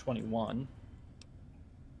 3 is 21.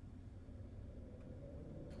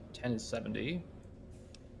 10 is 70.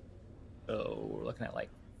 So we're looking at like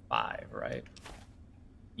 5, right?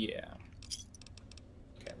 Yeah.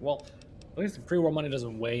 Okay, well, at least the pre-war money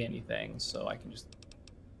doesn't weigh anything, so I can just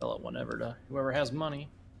sell it whenever to whoever has money.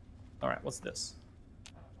 All right, what's this?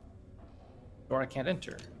 Door I can't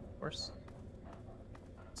enter, of course.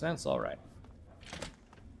 Sense, all right.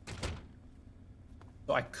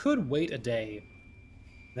 So I could wait a day,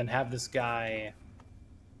 then have this guy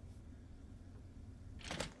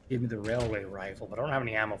give me the railway rifle, but I don't have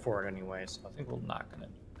any ammo for it anyway, so I think we're not gonna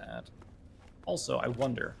do that. Also, I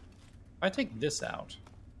wonder, if I take this out,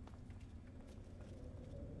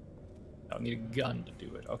 I don't need a gun to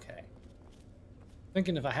do it. Okay.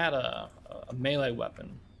 Thinking if I had a melee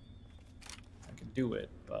weapon, I could do it,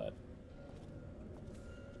 but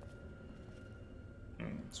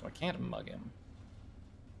so I can't mug him.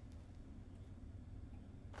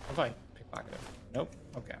 What if I pickpocket him? Nope.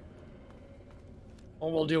 Okay.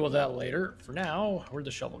 Well, we'll deal with that later. For now, where'd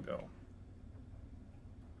the shovel go?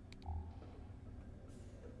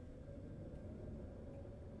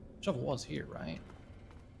 Shovel was here, right?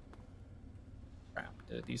 Crap.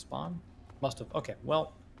 Did it despawn? Must have. Okay,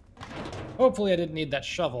 well, hopefully I didn't need that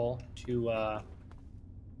shovel to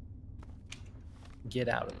get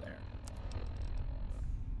out of there.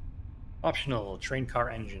 Optional train car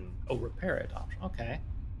engine. Oh, repair it. Option. Okay.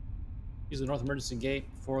 Use the north emergency gate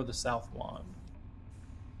for the south one.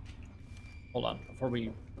 Hold on, before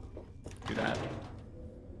we do that,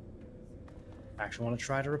 I actually want to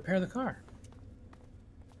try to repair the car.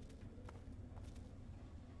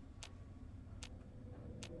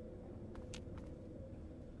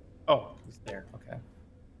 Oh, he's there. Okay.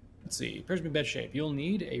 Let's see. Appears to be in bad shape. You'll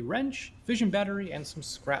need a wrench, fission battery, and some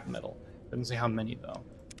scrap metal. Doesn't say how many, though.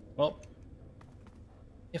 Well,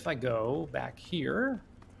 if I go back here,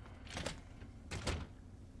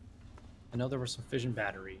 I know there was some fission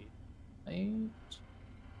battery. Right?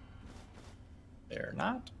 There,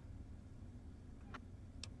 not.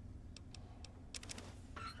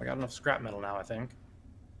 I got enough scrap metal now, I think.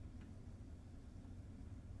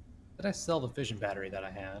 Did I sell the fission battery that I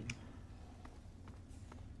had?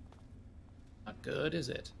 Not good, is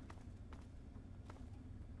it?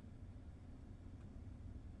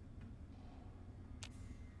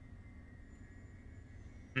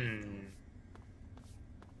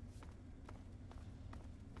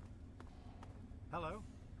 Hello?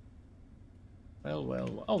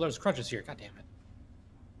 Well. Oh, there's crutches here. God damn it.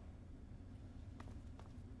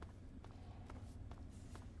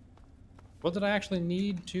 What did I actually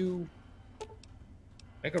need to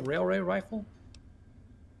make a railway rifle?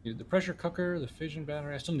 Dude, the pressure cooker, the fission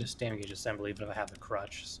battery. I still need a stam gauge assembly, even if I have the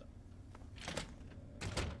crutch. So.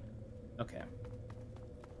 Okay.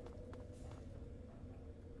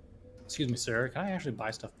 Excuse me, sir. Can I actually buy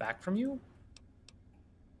stuff back from you?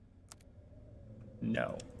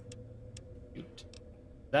 No. Shoot.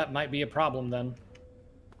 That might be a problem then.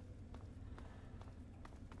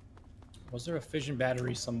 Was there a fission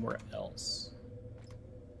battery somewhere else?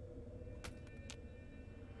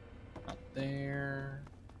 Not there.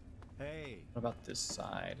 Hey. What about this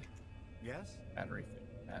side? Yes? Battery,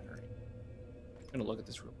 fission battery. I'm gonna look at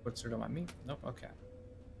this real quick, sir. Don't mind me. Nope. Okay.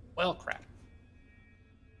 Well, crap.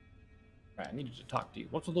 All right, I needed to talk to you.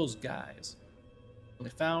 What's with those guys? Well, they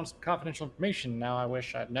found some confidential information. Now I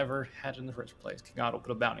wish I'd never had it in the first place. King Otto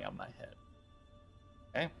put a bounty on my head.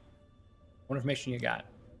 Okay. What information you got?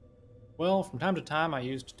 Well, from time to time, I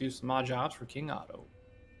used to do some odd jobs for King Otto.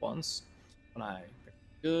 Once, when I picked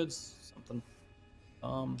up goods, something.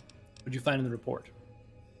 What'd you find in the report?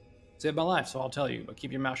 Saved my life, so I'll tell you, but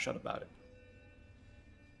keep your mouth shut about it.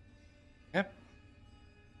 Okay.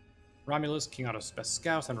 Romulus, King Otto's best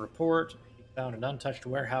scout, sent a report. He found an untouched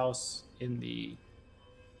warehouse in the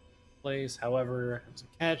place. However, there's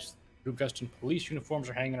a catch. A group dressed in police uniforms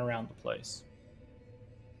are hanging around the place.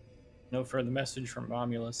 No further message from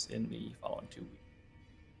Romulus in the following 2 weeks.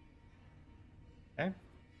 Okay.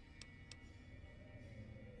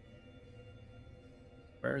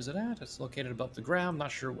 Where is it at? It's located above the ground.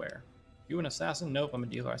 Not sure where. You an assassin? Nope, I'm a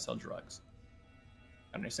dealer. I sell drugs.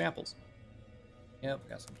 Got any samples? Yep,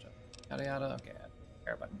 got some stuff. Yada yada. Okay, I don't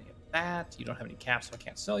care about any of that. You don't have any caps, so I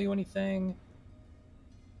can't sell you anything.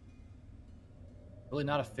 Really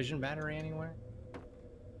not a fission battery anywhere?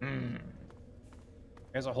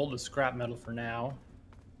 I guess I'll hold the scrap metal for now.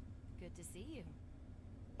 Good to see you.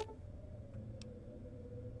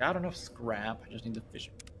 Got enough scrap. I just need the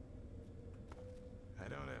fission. I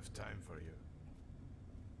don't have time for you.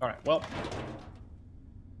 Alright, well.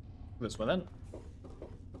 This way then.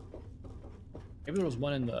 Maybe there was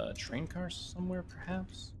one in the train car somewhere,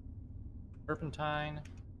 perhaps? Turpentine.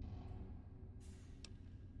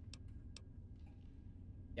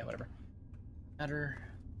 Yeah, whatever. Matter.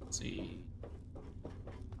 Let's see.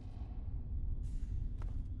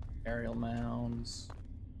 Aerial mounds.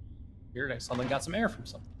 Weird, I suddenly got some air from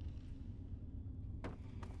something.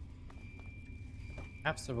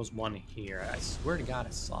 Perhaps there was one here. I swear to God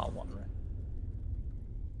I saw one, right?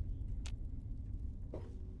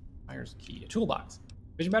 Fire's key. A toolbox.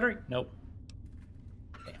 Vision battery? Nope.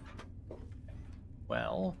 Damn. Okay.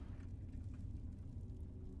 Well.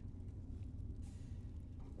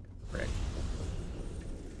 Frick.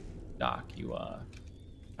 Doc, you,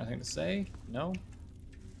 anything to say? No?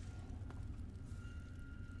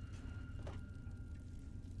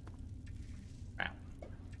 Wow.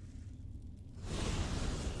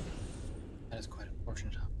 That is quite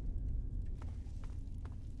unfortunate, huh?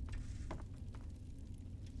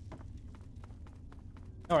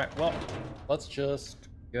 Alright, well, let's just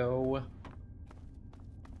go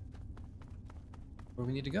where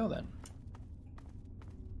we need to go then.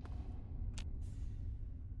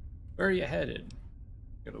 Where are you headed?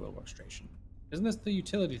 Go to Will Workstation. Isn't this the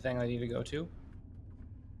utility thing I need to go to?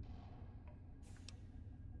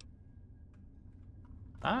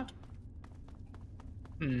 Not?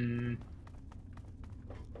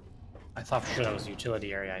 I thought for sure that was the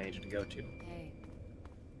utility area I needed to go to.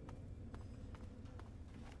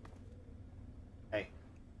 Hey,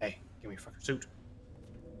 give me a fucking suit.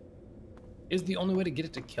 Is the only way to get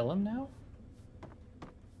it to kill him now?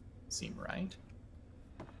 Seem right.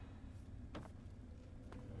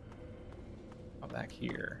 Oh, back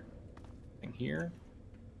here. Thing here.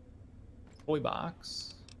 Toy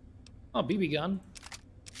box. Oh, BB gun.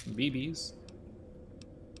 Some BBs.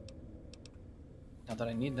 Not that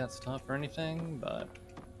I need that stuff or anything, but I have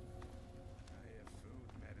food,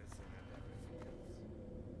 medicine, and everything else.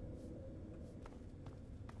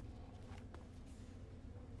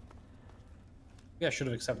 yeah, I should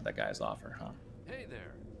have accepted that guy's offer, huh? Hey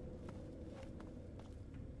there.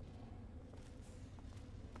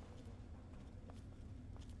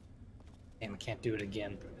 Damn, I can't do it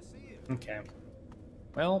again. Okay.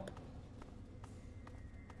 Well,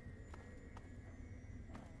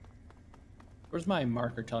 Where's my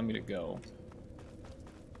marker telling me to go?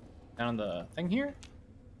 Down the thing here?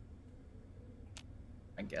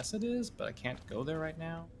 I guess it is, but I can't go there right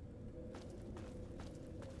now.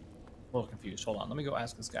 A little confused. Hold on, let me go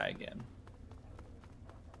ask this guy again.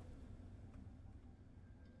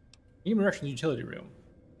 Human direction to the utility room.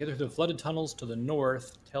 Get through the flooded tunnels to the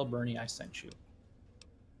north. Tell Bernie I sent you.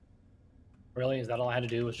 Really? Is that all I had to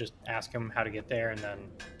do was just ask him how to get there and then...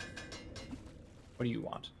 What do you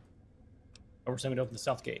want? Or send me to open the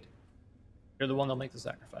south gate. You're the one that'll make the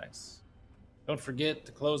sacrifice. Don't forget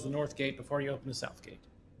to close the north gate before you open the south gate.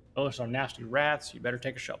 Oh, there's some nasty rats. You better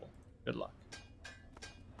take a shovel. Good luck.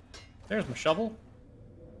 There's my shovel.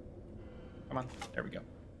 Come on. There we go.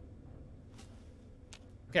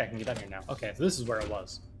 Okay, I can get down here now. Okay, so this is where it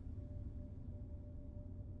was.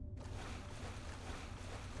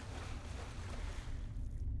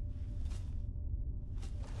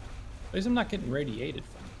 At least I'm not getting radiated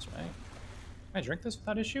from this, right? Can I drink this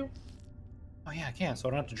without issue? Oh yeah, I can, so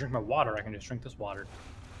I don't have to drink my water. I can just drink this water.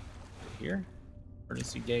 Right here.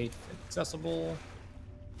 Emergency gate. Inaccessible.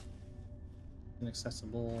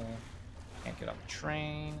 Inaccessible. Can't get off the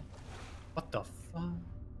train. What the fuck?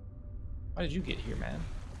 Why did you get here, man?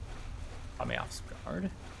 Caught me off guard.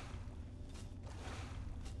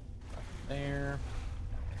 Nothing there.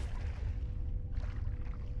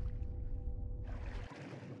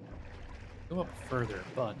 Go up further,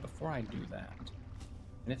 but before I do that,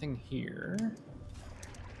 anything here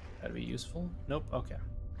that'd be useful? Nope. Okay.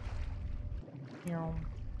 Go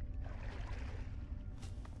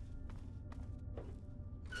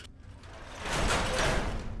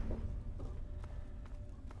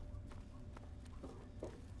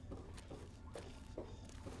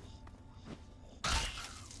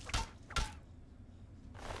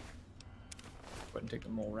ahead and take the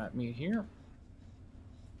mole rat meat here.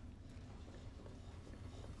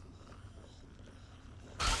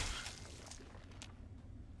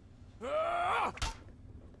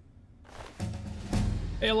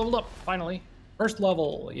 Hey, I leveled up, finally. First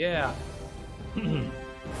level, yeah.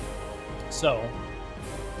 So,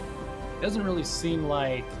 it doesn't really seem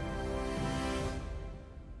like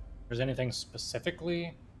there's anything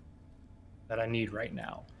specifically that I need right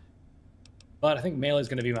now. But I think melee is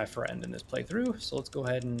going to be my friend in this playthrough, so let's go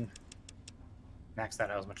ahead and max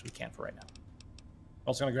that out as much as we can for right now.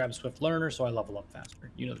 Also going to grab a Swift Learner so I level up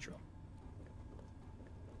faster. You know the drill.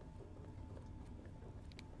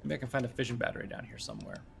 Maybe I can find a fission battery down here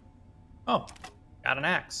somewhere. Oh, got an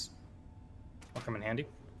axe. That'll come in handy.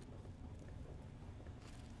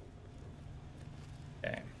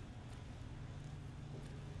 Okay.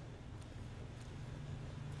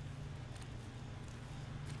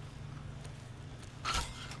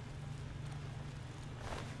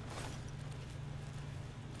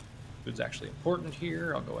 Food's actually important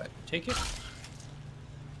here. I'll go ahead and take it.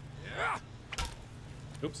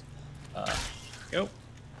 Oops. Go.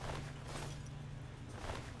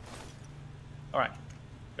 Alright.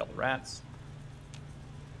 Kill the rats.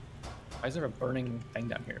 Why is there a burning thing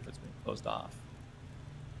down here if it's been closed off?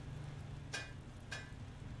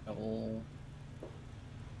 Double.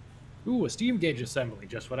 Ooh, a steam gauge assembly.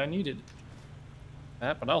 Just what I needed.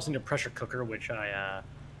 That, but I also need a pressure cooker, which I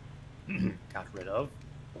got rid of.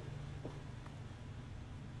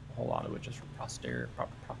 A whole lot of it just for posterity's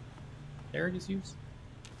use.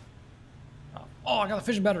 Oh, I got the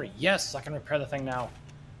fission battery. Yes, I can repair the thing now.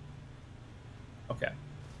 Okay.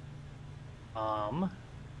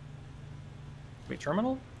 Wait,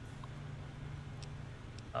 terminal?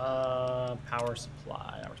 Power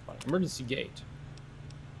supply. Not responding. Emergency gate.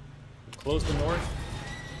 Close the north.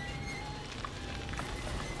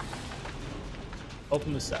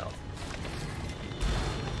 Open the south.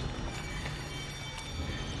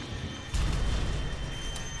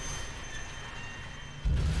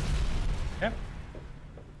 Okay.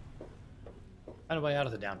 Find a way out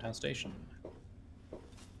of the downtown station.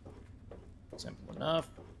 Simple enough.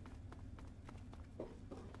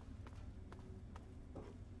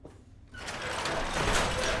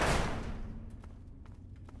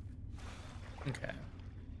 Okay.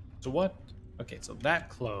 So what? Okay, so that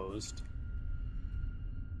closed.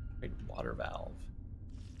 Great water valve.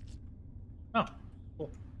 Oh,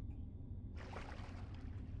 cool.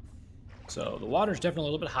 So the water's definitely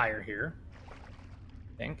a little bit higher here,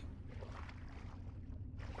 I think.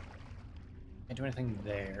 Can't do anything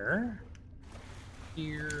there.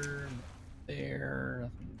 Here, there,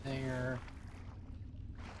 nothing there.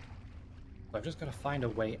 So I've just got to find a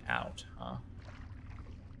way out, huh?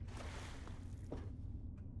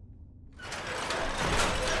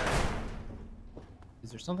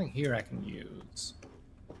 Is there something here I can use?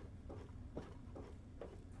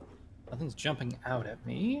 Nothing Nothing's jumping out at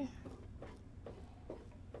me.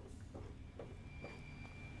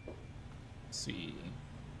 Let's see.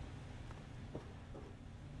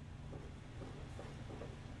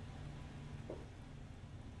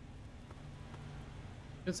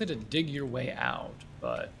 I'd say to dig your way out,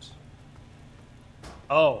 but...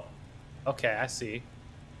 Oh, okay, I see.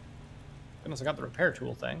 Goodness, I got the repair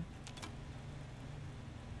tool thing.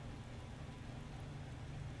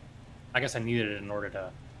 I guess I needed it in order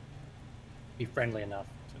to be friendly enough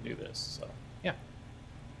to do this, so yeah.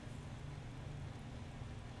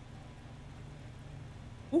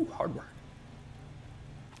 Ooh, hard work.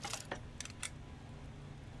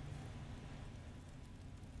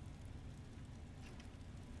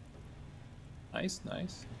 Nice,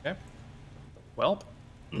 nice. Okay. Well,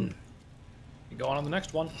 you go on the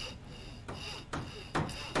next one.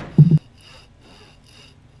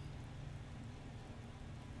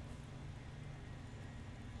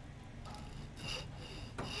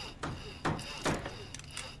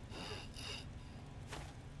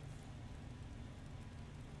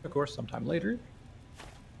 Of course, sometime later.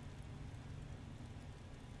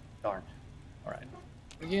 Darn. All right.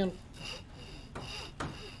 Again.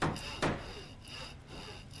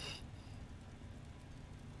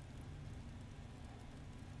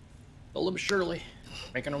 Slowly but surely,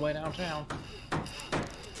 making our way downtown.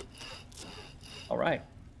 All right.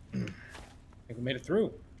 I think we made it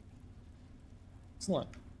through. Excellent.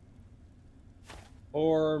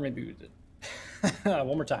 Or maybe we did.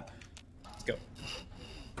 One more time. Let's go.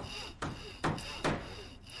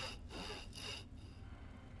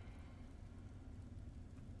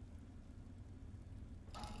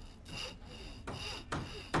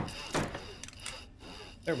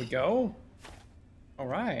 There we go. All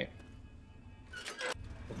right.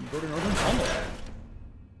 Go to Northern Tunnel.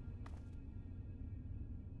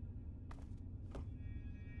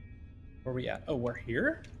 Where are we at? Oh, we're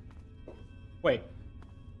here? Wait.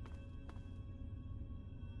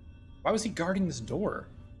 Why was he guarding this door?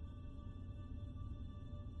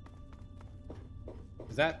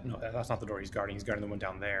 Is that... No, that's not the door he's guarding. He's guarding the one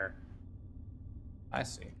down there. I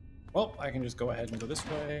see. Well, I can just go ahead and go this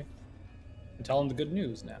way and tell him the good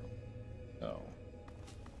news now. So...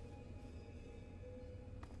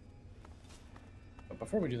 But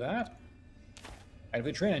before we do that,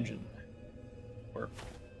 activate train engine. Or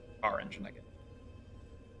car engine, I guess.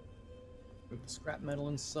 Move the scrap metal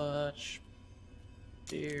and such.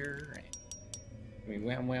 There. I mean,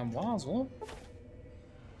 wham wham wazzle.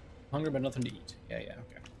 Hungry but nothing to eat. Yeah,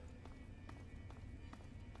 okay.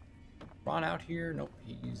 Ron out here? Nope,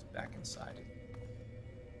 he's back inside.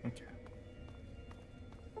 Okay.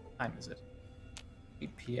 What time is it?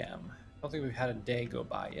 8 p.m. I don't think we've had a day go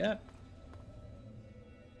by yet.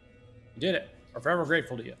 You did it. We're forever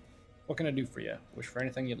grateful to you. What can I do for you? Wish for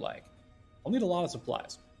anything you'd like. I'll need a lot of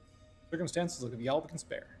supplies. Circumstances look at the all we can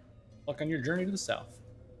spare. Luck on your journey to the south.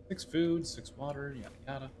 6 food, 6 water, yada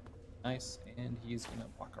yada. Nice, and he's gonna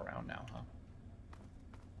walk around now, huh?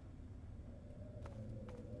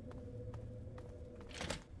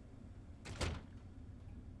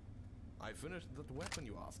 I finished that weapon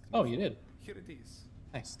you asked. Oh, you did? Here it is.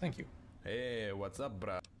 Nice, thank you. Hey, what's up,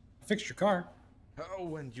 bruh? I fixed your car.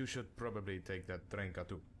 Oh, and you should probably take that Trenka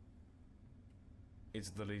too. It's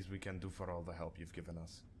the least we can do for all the help you've given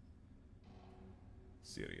us.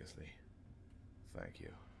 Seriously. Thank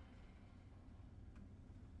you.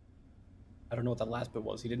 I don't know what that last bit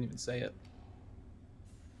was. He didn't even say it.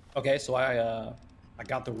 Okay, so I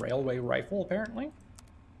got the railway rifle, apparently.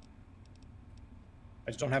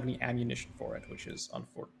 I just don't have any ammunition for it, which is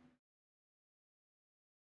unfortunate.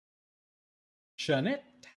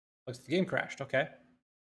 Looks like the game crashed. Okay.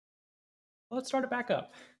 Well, let's start it back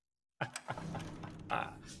up.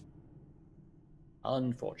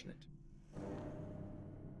 Unfortunate.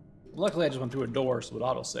 Luckily, I just went through a door, so it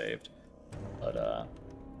auto-saved. But,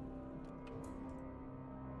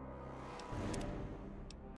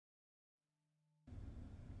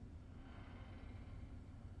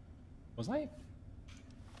 was I?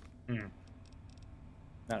 No.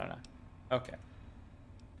 Okay.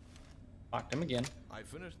 Locked him again. I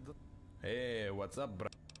finished the... Hey, what's up, bruh?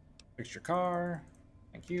 Fixed your car.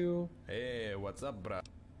 Thank you. Hey, what's up, bruh?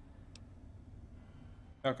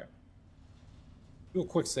 Okay. Do a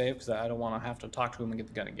quick save, because I don't want to have to talk to him and get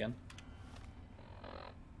the gun again.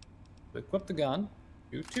 So equip the gun.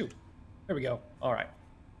 Do 2. There we go. Alright.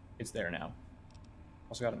 It's there now.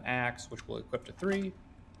 Also got an axe, which will equip to 3.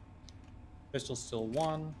 Pistol's still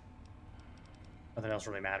 1. Nothing else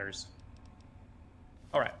really matters.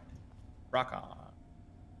 Alright. Rock on.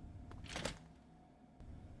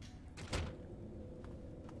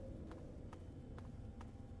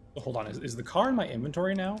 Hold on, is the car in my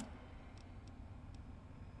inventory now?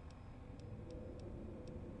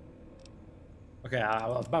 Okay, I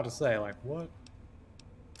was about to say, like, what?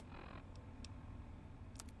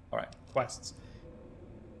 Alright, quests.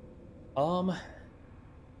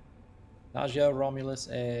 Nausea, Romulus,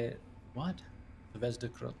 what?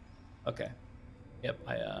 Vesdicrul. Okay. Yep,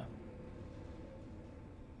 I,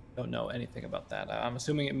 don't know anything about that. I'm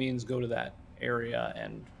assuming it means go to that area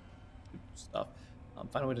and do stuff.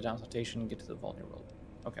 Find a way to down station and get to the vault near world.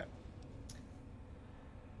 Okay.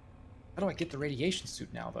 How do I get the radiation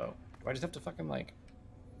suit now, though? Do I just have to fucking, like,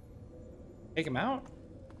 take him out?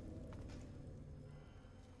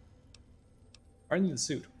 I need the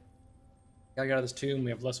suit. Gotta get out of this tomb. We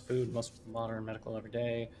have less food, most modern medical every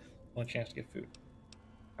day. One chance to get food.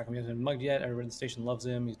 How come he hasn't been mugged yet? Everybody in the station loves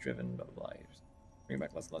him. He's driven, blah, blah, blah. He's bringing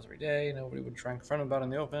back less and less every day. Nobody would try and confront him about it in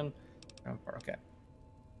the open. Okay.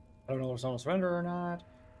 I don't know if someone will surrender or not.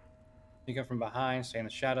 Sneak up from behind, stay in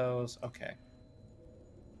the shadows. Okay.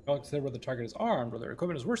 Don't consider whether the target is armed or their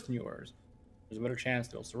equipment is worse than yours. There's a better chance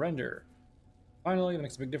they'll surrender. Finally, it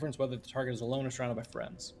makes a big difference whether the target is alone or surrounded by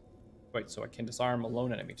friends. Wait, so I can disarm a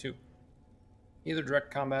lone enemy too. Either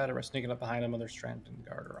direct combat or by sneaking up behind him, other strength and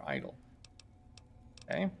guard or idle.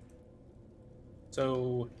 Okay.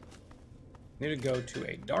 So, I need to go to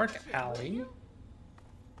a dark alley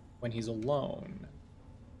when he's alone.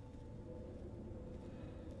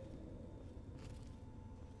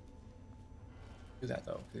 Do that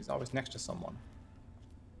though, because he's always next to someone.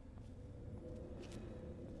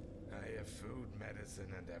 I have food,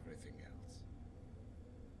 medicine, and everything else.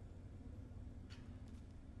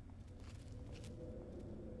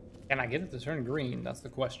 Can I get it to turn green? That's the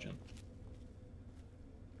question.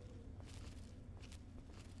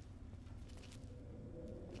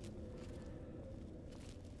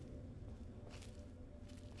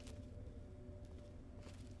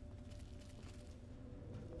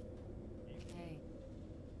 Hey.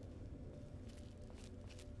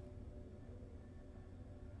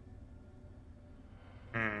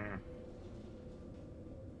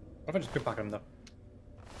 What if I just pickpocket him though?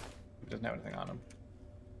 He doesn't have anything on him.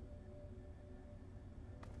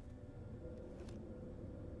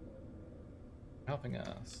 Helping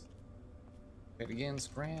us. Wait again,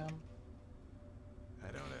 scram. I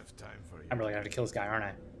don't have time for you. I'm really gonna have to kill this guy, aren't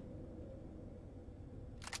I?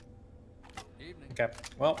 Evening. Okay,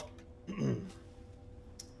 well.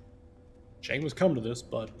 Shame was come to this,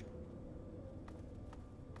 but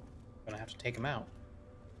I'm gonna have to take him out.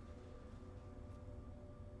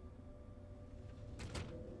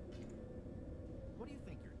 What do you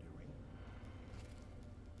think you're doing?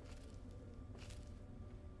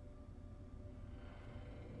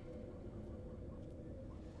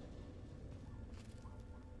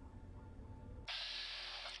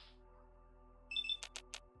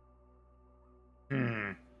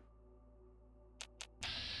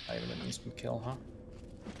 Not even an instant kill, huh?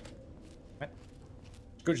 Right.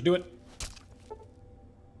 Scrooge, do it.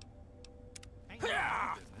 Ain't none of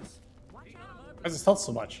your business. Watch out. Why does this health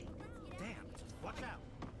so much? Damn it. Watch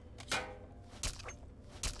out.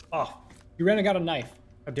 Oh, he ran and got a knife.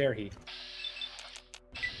 How dare he?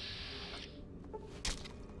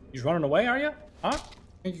 He's running away, are you? Huh?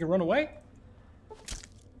 Think you can run away?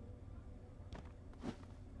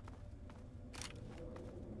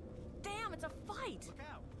 Damn, it's a fight. Look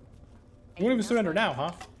out. You won't even surrender now,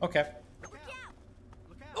 huh? Okay. Look out.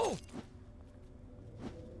 Look out. Oh!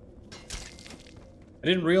 I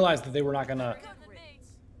didn't realize that they were not gonna Good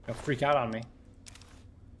mates. freak out on me.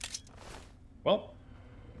 Well,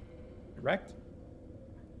 wrecked.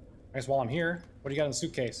 I guess while I'm here, what do you got in the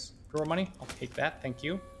suitcase? Girl money? I'll take that, thank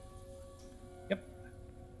you. Yep.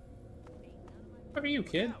 What are you,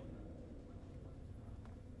 kid?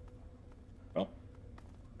 Well,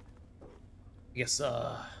 I guess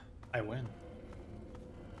I win.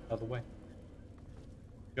 Out of the way.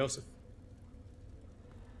 Joseph.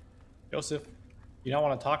 Joseph, you don't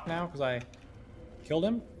want to talk now because I killed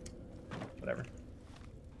him? Whatever. It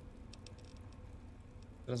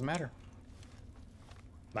doesn't matter.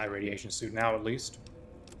 My radiation suit now, at least.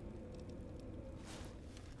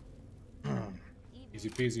 Easy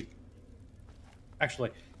peasy.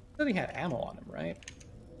 Actually, I thought he had ammo on him, right?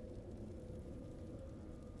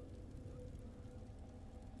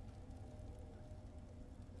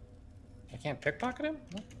 I can't pickpocket him?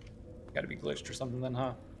 No. Gotta be glitched or something then,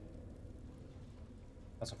 huh?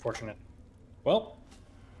 That's unfortunate. Well,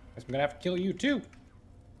 guess I'm gonna have to kill you too.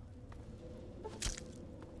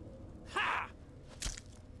 Ha!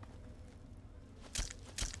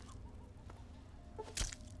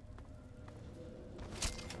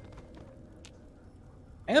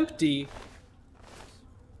 Empty?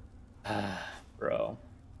 Bro.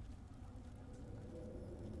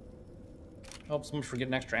 Oh, so much for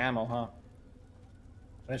getting extra ammo, huh?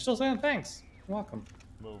 And they're still saying thanks. You're welcome.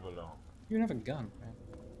 Move along. You don't have a gun, man.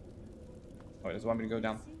 Oh, does it want me to go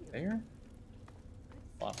down there?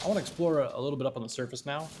 Well, I want to explore a little bit up on the surface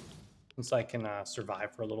now, since I can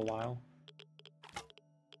survive for a little while.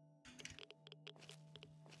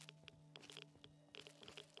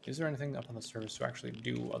 Is there anything up on the surface to actually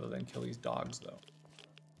do other than kill these dogs, though?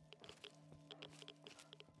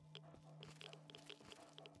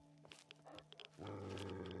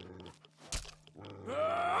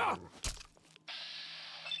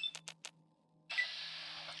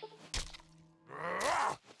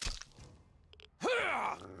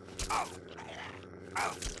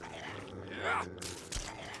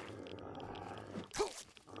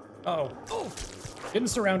 Uh-oh. Getting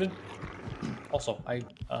surrounded. Also,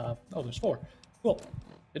 oh, there's 4. Cool.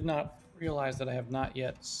 Did not realize that I have not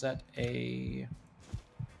yet set a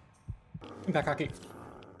impact hockey.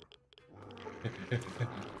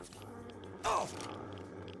 How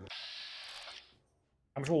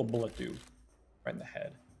much will a bullet do? Right in the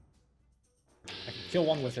head. I can kill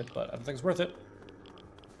one with it, but I don't think it's worth it.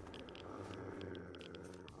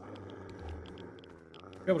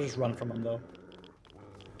 Be able to just run from them, though.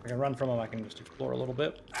 If I can run from them, I can just explore a little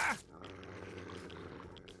bit.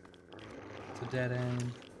 It's a dead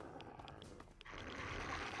end.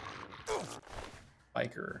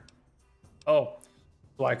 Biker. Oh,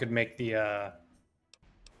 so I could make the,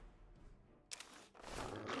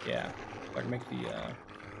 yeah, so I can make the,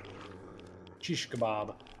 shish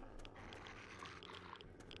kebab.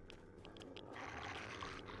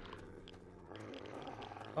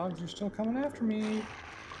 Dogs are still coming after me.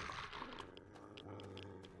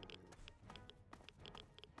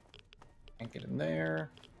 Can't get in there.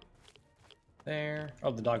 There.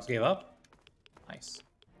 Oh, the dogs gave up. Nice.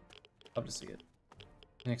 Love to see it.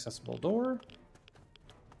 Inaccessible door.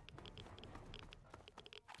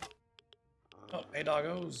 Oh, hey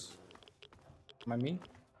doggos. Mind me?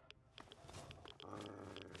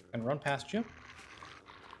 Gonna run past you.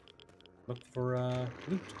 Look for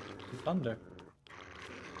loot and thunder.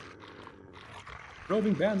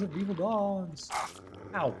 Roving bands of evil dogs.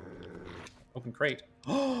 Ow. Open crate.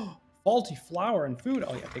 Oh, faulty flour and food.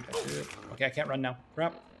 Oh yeah, take that shit. Okay, I can't run now.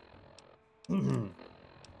 Crap.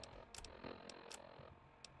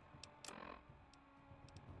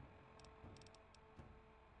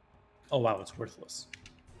 Oh wow, it's worthless.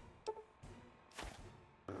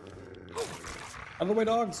 Out of the way,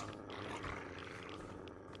 dogs!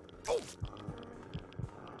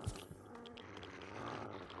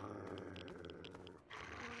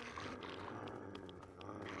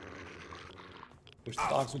 Wish the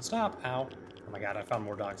dogs would stop. Ow. Oh my god, I found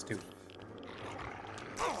more dogs too.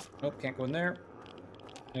 Nope, can't go in there.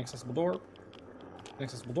 Inaccessible door.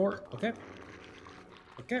 Inaccessible door. Okay.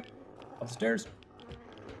 Okay. Up the stairs.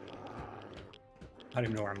 I don't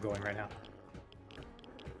even know where I'm going right now.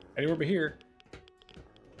 Anywhere but here.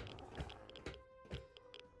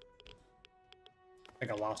 I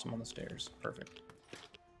think I lost him on the stairs. Perfect.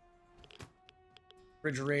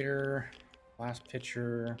 Refrigerator. Glass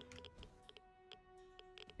pitcher.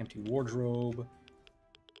 Empty wardrobe.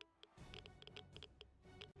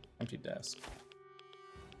 Empty desk.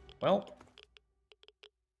 Well.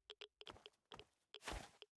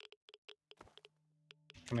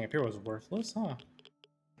 Coming up here was worthless, huh?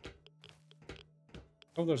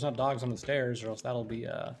 Hope there's not dogs on the stairs, or else that'll be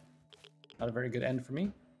not a very good end for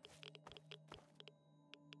me.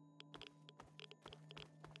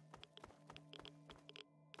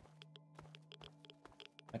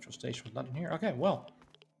 Metro station was not in here. Okay, well,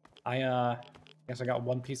 I guess I got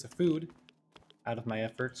one piece of food out of my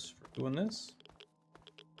efforts for doing this.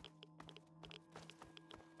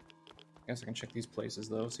 Guess I can check these places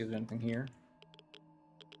though, see if there's anything here.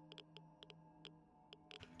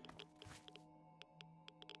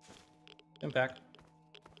 Impact.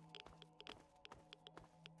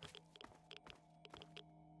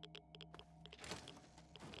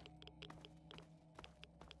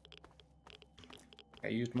 I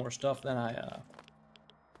used more stuff than I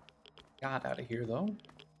got out of here though.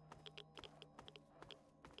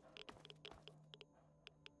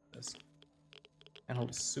 This handle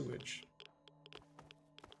sewage.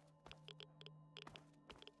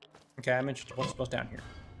 Okay, I mentioned what's supposed down here.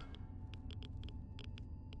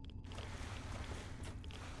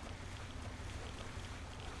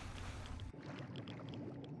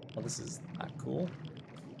 Well, this is not cool.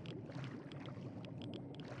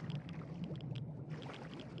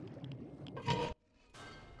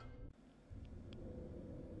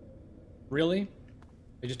 Really?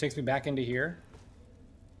 It just takes me back into here?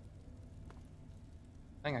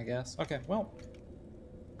 thing, I guess. Okay, well.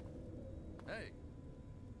 Hey.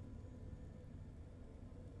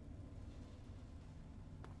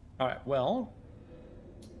 Alright, well.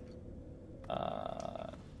 Do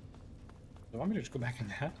you want me to just go back in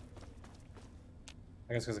that?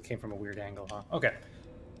 I guess because it came from a weird angle, huh? Okay.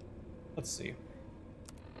 Let's see.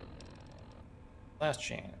 Last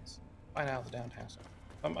chance. Find out the downtown stuff.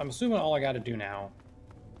 I'm assuming all I got to do now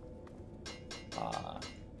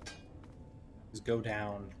is go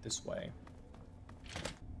down this way.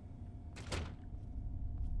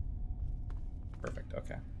 Perfect,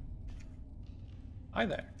 okay. Hi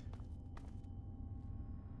there.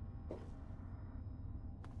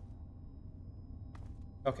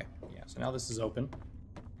 Okay, yeah, so now this is open.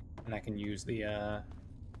 And I can use the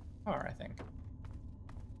car, I think.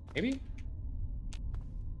 Maybe?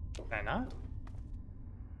 Can I not?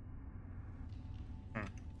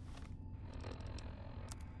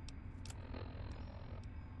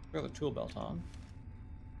 Throw the tool belt on.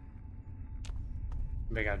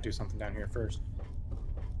 Maybe I gotta do something down here first.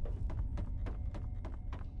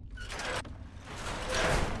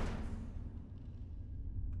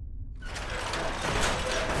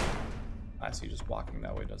 I see, just walking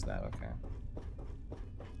that way does that, okay.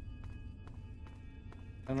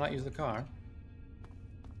 I'm not use the car.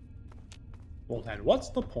 Well then, what's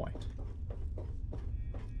the point?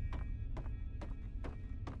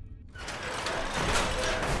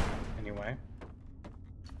 Anyway.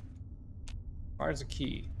 Requires a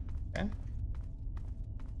key. Okay.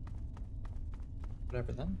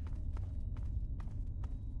 Whatever then.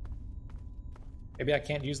 Maybe I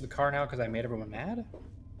can't use the car now because I made everyone mad?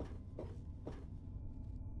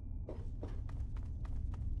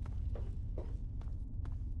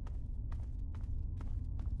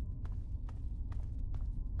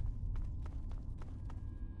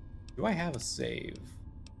 Do I have a save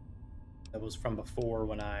that was from before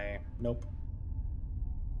when I... Nope.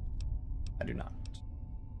 I do not.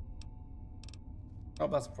 Oh,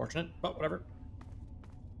 that's unfortunate, but whatever.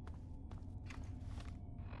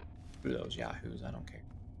 Screw those yahoos, I don't care.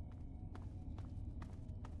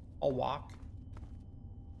 I'll walk.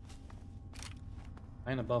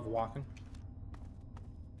 I ain't above walking.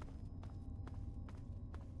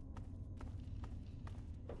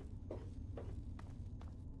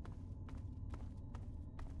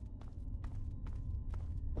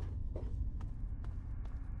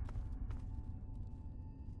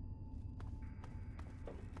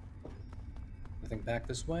 Anything back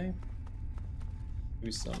this way?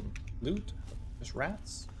 Maybe some loot. Just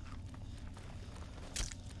rats.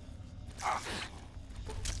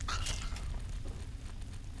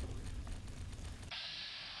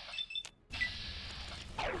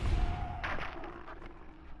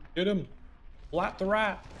 Get him! Flat the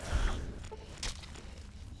rat!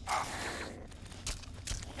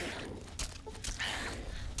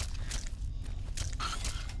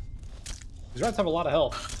 These rats have a lot of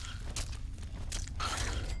health.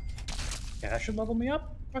 Yeah, that should level me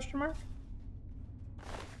up? Question mark?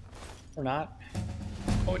 Or not?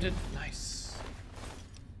 Oh, it did. Nice.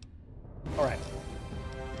 Alright.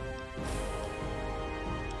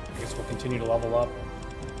 I guess we'll continue to level up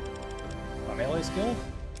my melee skill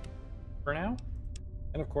for now.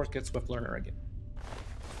 And of course get Swift Learner again.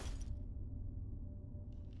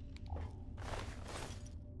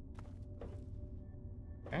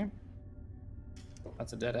 Okay.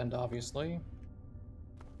 That's a dead end, obviously.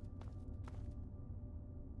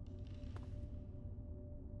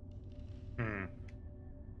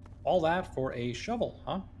 All that for a shovel,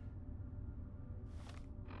 huh?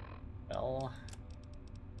 Well,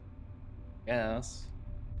 yes.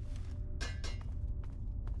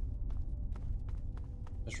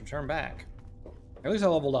 Just return back. At least I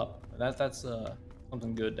leveled up. That's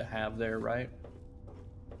something good to have there, right?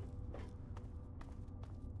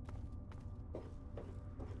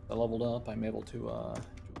 I leveled up. I'm able to do a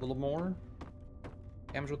little more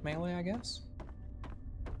damage with melee, I guess.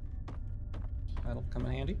 That'll come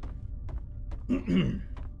in handy. I'm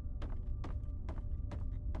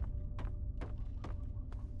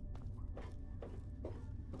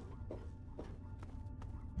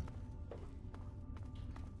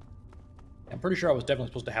pretty sure I was definitely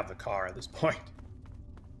supposed to have the car at this point.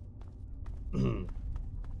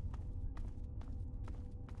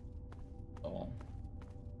 Oh,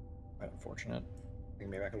 quite unfortunate. I think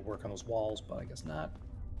maybe I could work on those walls, but I guess not.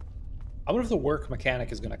 I wonder if the work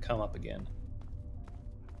mechanic is going to come up again.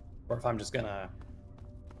 Or if I'm just going to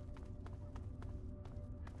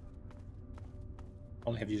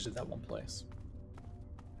only have used it that one place.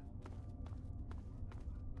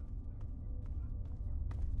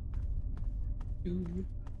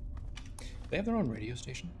 They have their own radio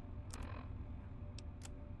station?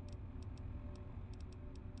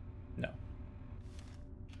 No.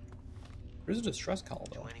 There's a distress call,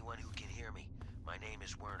 though. To anyone who can hear me, my name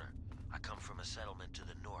is Werner. I come from a settlement to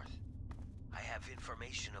the north. I have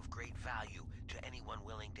information of great value to anyone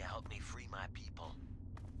willing to help me free my people.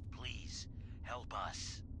 Please, help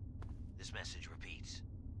us. This message repeats.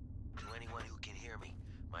 To anyone who can hear me,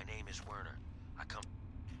 my name is Werner.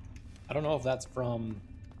 I don't know if that's from,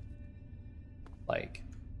 like,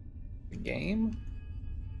 the game?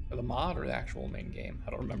 Or the mod, or the actual main game. I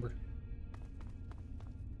don't remember.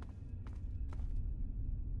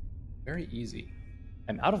 Very easy.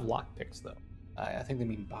 I'm out of lockpicks, though. I think they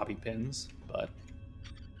mean bobby pins, but...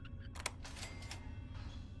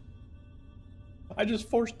 I just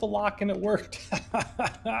forced the lock and it worked.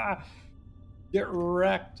 Get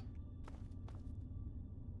wrecked.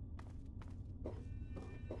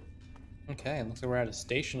 Okay, it looks like we're at a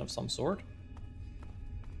station of some sort.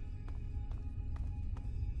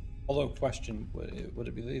 Although, question, would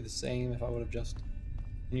it be the same if I would have just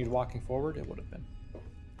continued walking forward? It would have been.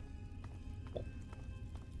 Cool.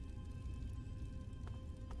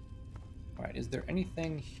 Alright, is there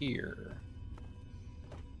anything here?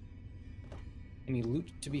 Any loot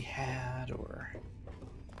to be had, or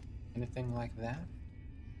anything like that?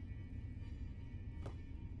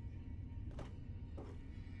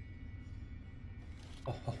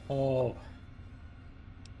 Oh.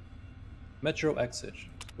 Metro exit.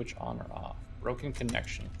 Switch on or off. Broken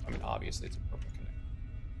connection. I mean, obviously it's a broken connection.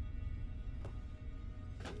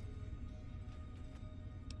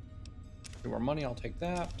 Get more money, I'll take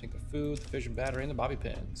that. Take the food, the fission battery, and the bobby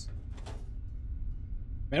pins.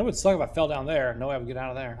 Man, it would suck if I fell down there. No way I would get out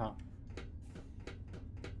of there, huh?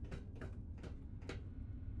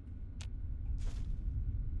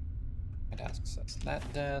 I'd access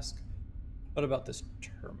that desk. What about this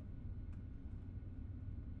terminal?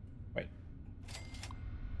 Wait.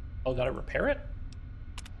 Oh, did I repair it?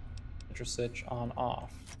 Metro switch on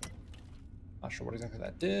off. Not sure what exactly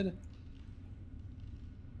that did.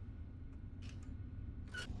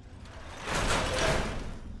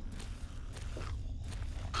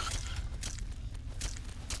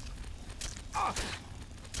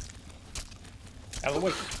 Out of the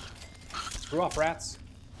way. Screw off, rats.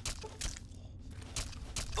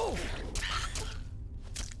 Oh.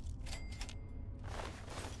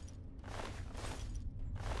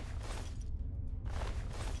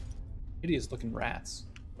 Hideous looking rats.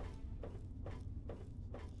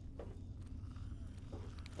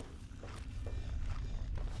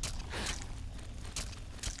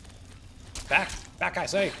 Back, I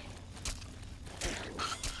say.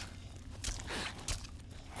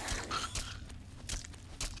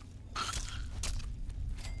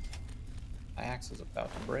 My axe is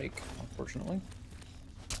about to break, unfortunately.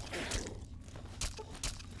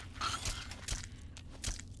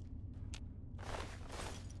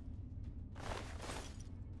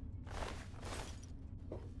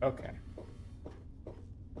 Okay.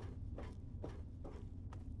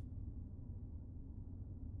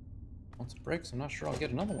 Once it breaks, I'm not sure I'll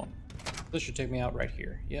get another one. This should take me out right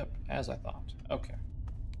here. Yep, as I thought. Okay.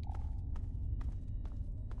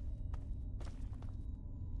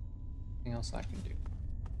 Anything else I can do?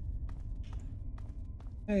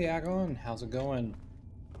 Hey, Agon, how's it going?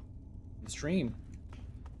 The stream.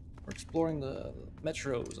 We're exploring the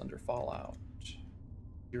metros under Fallout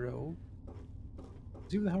 0.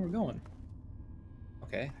 See where the hell we're going.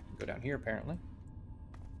 Okay, I can go down here apparently.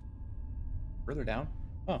 Further down.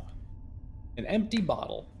 Oh. An empty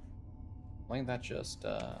bottle. Why ain't that just,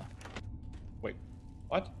 Wait,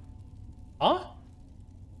 what? Huh?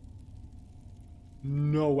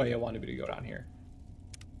 No way I wanted me to go down here.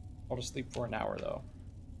 I'll just sleep for an hour, though.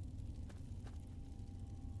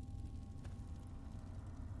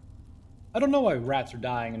 I don't know why rats are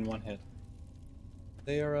dying in one hit.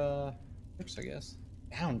 They are, oops, I guess.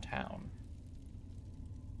 Downtown.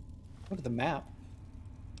 Look at the map.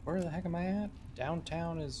 Where the heck am I at?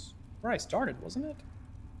 Downtown is where I started, wasn't it?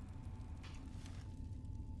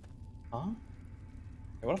 Huh?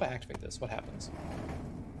 Okay, what if I activate this? What happens?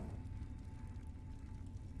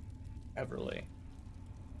 Beverly.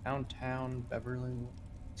 Downtown, Beverly.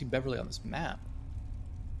 I see Beverly on this map.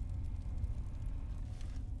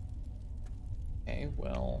 Okay,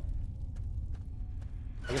 well...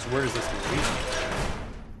 I guess where does this lead me?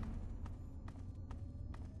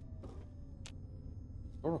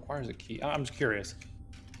 What requires a key? I'm just curious.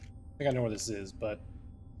 I think I know where this is, but...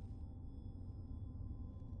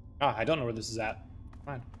 Ah, I don't know where this is at.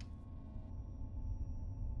 Fine.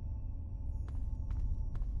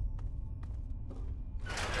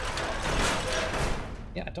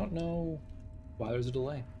 Yeah, I don't know Why there's a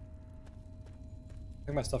delay. I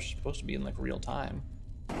think my stuff's supposed to be in like real time.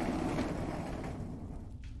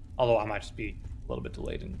 Although I might just be a little bit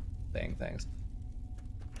delayed in saying things.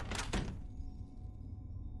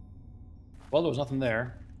 Well, there was nothing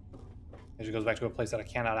there. It goes back to a place that I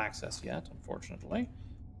cannot access yet, unfortunately.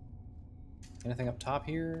 Anything up top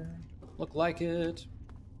here? Look like it.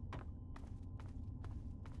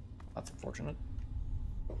 That's unfortunate.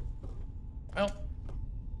 Well.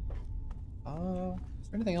 Is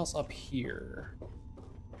there anything else up here?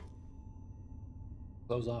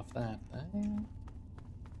 Close off that thing.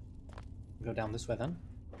 Go down this way then.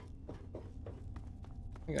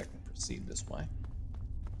 I think I can proceed this way.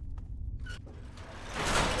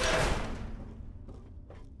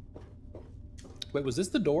 Wait, was this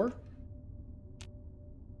the door?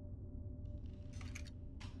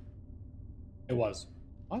 It was.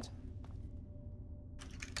 What?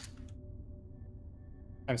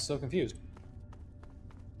 I'm so confused.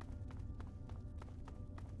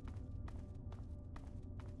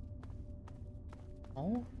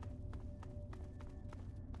 Oh?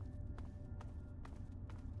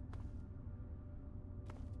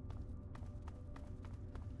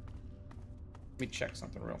 Let me check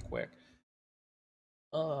something real quick.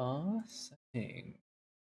 Setting.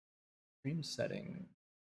 Stream setting.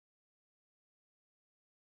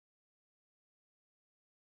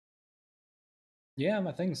 Yeah,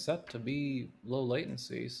 my thing's set to be low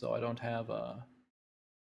latency, so I don't have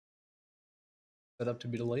set up to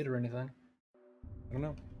be delayed or anything. I don't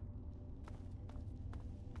know.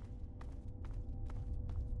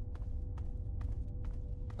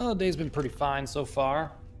 Well, the day's been pretty fine so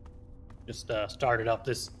far. Just started up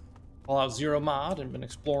this Fallout 0 mod and been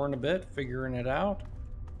exploring a bit, figuring it out.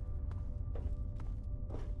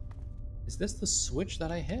 Is this the switch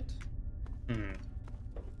that I hit?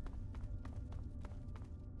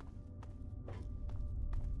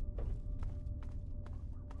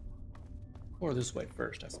 Or this way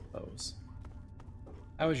first, I suppose.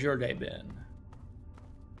 How has your day been?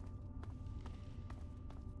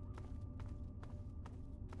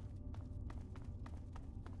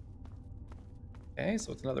 Okay,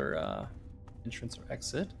 so it's another entrance or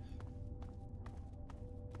exit.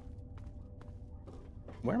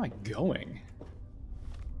 Where am I going?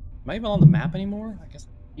 Am I even on the map anymore? I guess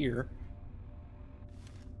I'm here.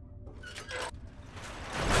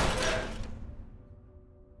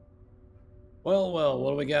 Well,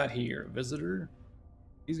 what do we got here? Visitor?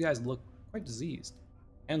 These guys look quite diseased.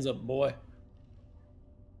 Hands up, boy.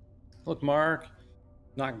 Look, Mark.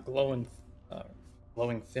 Not glowing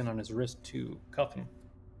thin on his wrist to cuff him.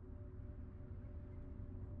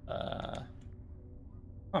 Oh,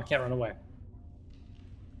 I can't run away.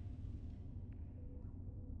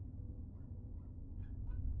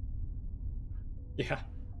 Yeah.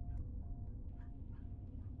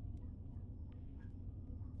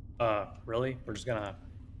 Really? We're just gonna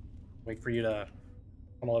wait for you to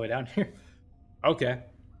come all the way down here? Okay.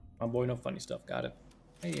 My boy, no funny stuff. Got it.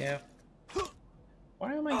 Hey, yeah.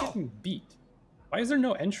 Why am I getting beat? Why is there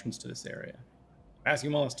no entrance to this area? I'm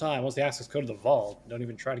asking him all this time. What's the access code to the vault? Don't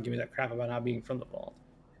even try to give me that crap about not being from the vault.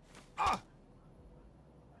 Well,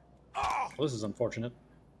 this is unfortunate.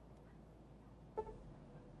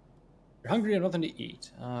 You're hungry and nothing to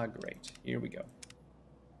eat. Ah, great. Here we go.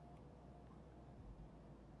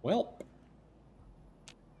 Well.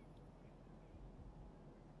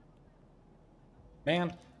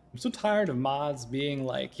 Man, I'm so tired of mods being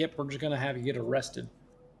like, yep, we're just gonna have you get arrested.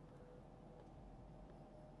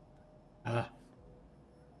 I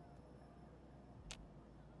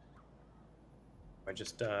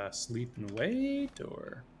just sleep and wait,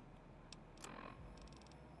 or?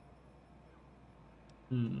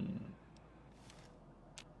 Don't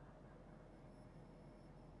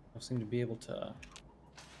seem to be able to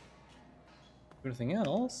do anything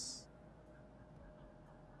else.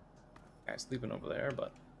 Guy's sleeping over there,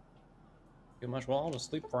 but too much. Well, I'll just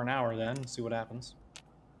sleep for an hour then and see what happens.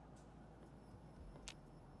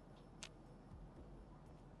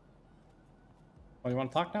 Oh, you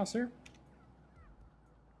want to talk now, sir?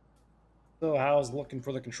 So, how's looking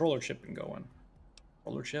for the controller chip been going?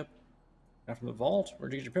 Controller chip? Not from the vault?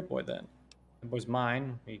 Where'd you get your Pip-Boy then? Pip-Boy's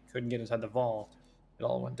mine. He couldn't get inside the vault. It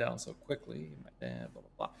all went down so quickly. My dad, blah,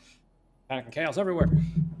 blah, blah. Panic and chaos everywhere.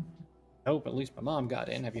 I hope at least my mom got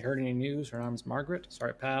in. Have you heard any news? Her name's Margaret.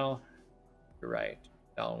 Sorry, pal. You're right.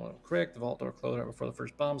 Pal went quick. The vault door closed right before the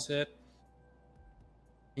first bombs hit.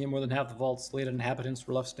 And more than half the vault's slated inhabitants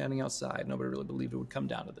were left standing outside. Nobody really believed it would come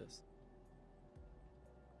down to this.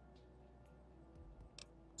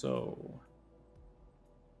 So,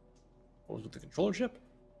 what was with the controller chip?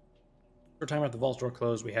 For a time after the vault door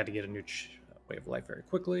closed, we had to get a new way of life very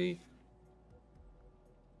quickly.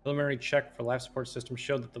 Preliminary check for life support system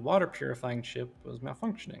showed that the water purifying chip was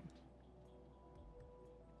malfunctioning.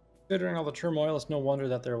 Considering all the turmoil, it's no wonder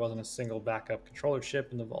that there wasn't a single backup controller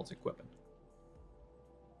chip in the vault's equipment.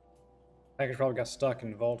 Package probably got stuck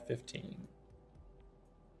in Vault 15.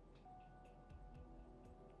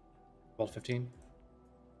 Vault 15?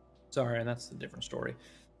 Sorry, and that's a different story.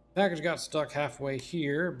 Package got stuck halfway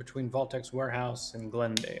here between Vault-Tec's warehouse and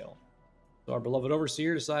Glendale. So our beloved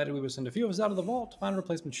overseer decided we would send a few of us out of the vault to find a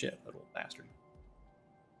replacement ship, that old bastard.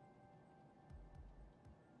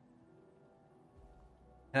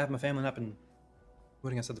 Have my family not been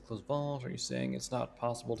waiting outside the closed vault? Are you saying it's not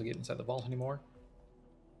possible to get inside the vault anymore?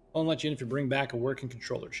 I'll let you in if you bring back a working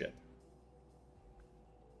controller chip.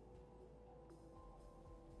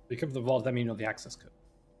 If you come to the vault, that means you know the access code.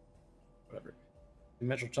 Whatever. The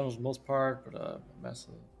metro tunnels for the most part, but a mess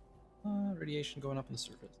of radiation going up on the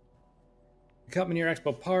surface. You caught me near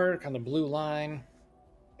Expo Park on the blue line.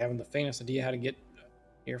 Having the faintest idea how to get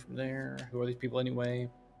here from there. Who are these people anyway?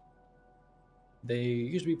 They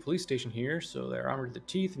used to be a police station here, so they're armored to the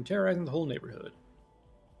teeth and terrorizing the whole neighborhood.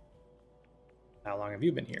 How long have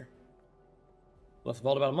you been here? Left the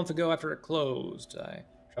vault about a month ago after it closed. I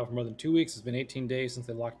traveled for more than 2 weeks. It's been 18 days since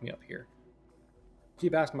they locked me up here.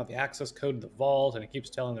 Keep asking about the access code to the vault, and it keeps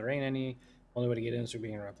telling there ain't any. Only way to get in is through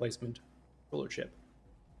being a replacement controller chip.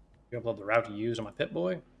 You upload the route you used on my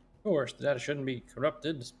Pip-Boy? Of course, the data shouldn't be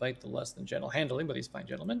corrupted, despite the less than gentle handling by these fine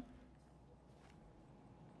gentlemen.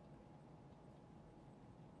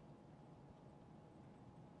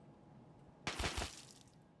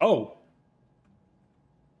 Oh!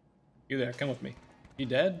 You there, come with me. He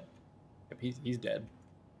dead? Yep, he's dead.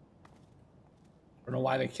 I don't know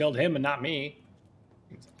why they killed him and not me.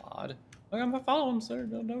 Seems odd. Look, I'm gonna follow him, sir.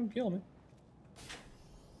 Don't kill me.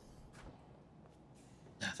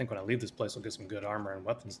 I think when I leave this place, I'll get some good armor and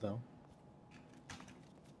weapons, though.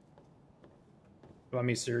 What about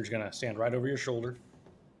me, Serge? Gonna stand right over your shoulder.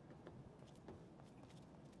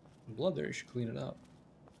 Blood there, you should clean it up.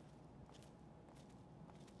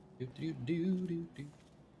 Maybe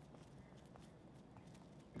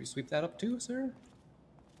sweep that up too, sir?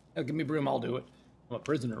 Oh, give me a broom, I'll do it. I'm a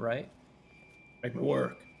prisoner, right? Make me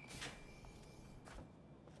work.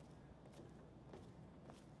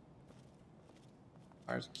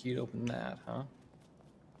 There's a key to open that, huh?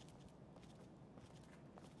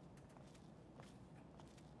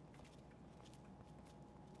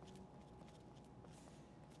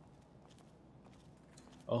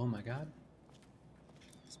 Oh my god.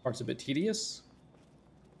 This part's a bit tedious.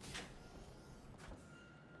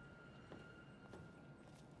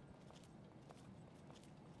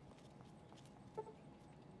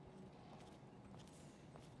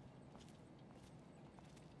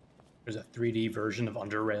 There's a 3D version of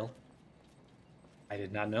Underrail. I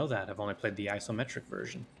did not know that. I've only played the isometric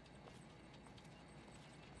version.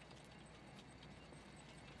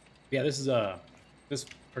 Yeah, this is a...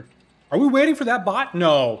 Are we waiting for that bot?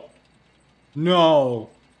 No. No.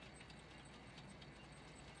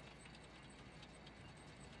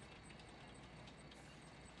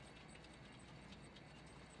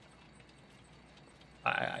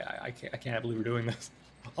 I can't believe we're doing this.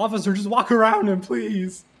 Officer, just walk around him,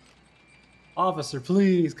 please. Officer,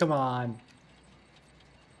 please, come on.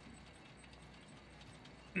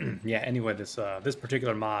 Yeah, anyway, this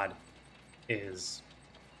particular mod is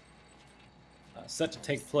set to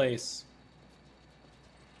take place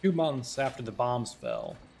 2 months after the bombs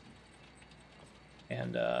fell.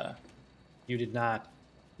 And you did not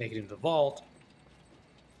make it into the vault.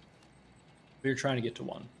 But you're trying to get to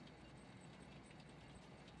one.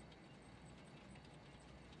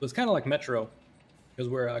 So it's kind of like Metro, because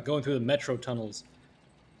we're going through the Metro tunnels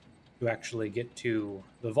to actually get to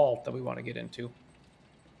the vault that we want to get into.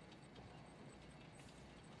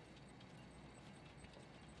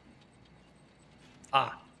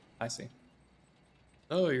 Ah, I see.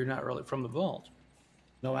 Oh, you're not really from the vault.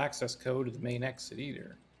 No access code to the main exit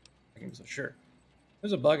either. I can be so sure.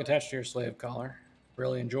 There's a bug attached to your slave collar.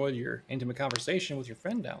 Really enjoyed your intimate conversation with your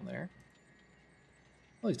friend down there.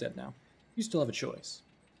 Well, he's dead now. You still have a choice.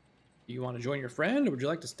 Do you want to join your friend, or would you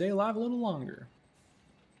like to stay alive a little longer?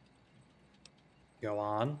 Go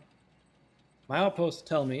on. My outposts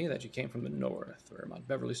tell me that you came from the north, where Mount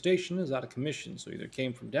Beverly Station is out of commission, so you either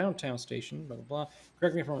came from downtown station, blah, blah, blah.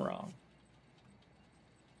 Correct me if I'm wrong.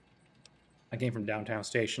 I came from downtown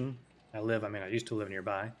station. I used to live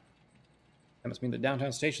nearby. That must mean the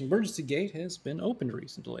downtown station's emergency gate has been opened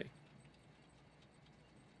recently.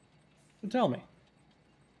 So tell me.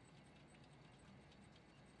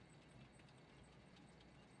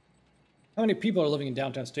 How many people are living in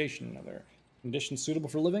downtown station? Are there Conditions suitable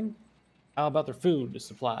for living? How about their food,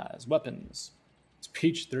 supplies, weapons?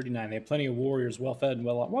 Speech 39. They have plenty of warriors, well fed and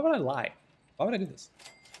well armed. Why would I lie? Why would I do this?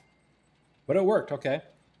 But it worked, okay.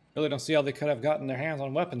 Really don't see how they could have gotten their hands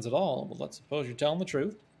on weapons at all, but let's suppose you're telling the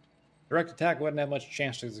truth. Direct attack wouldn't have much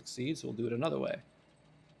chance to succeed, so we'll do it another way.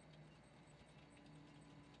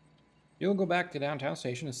 You'll go back to downtown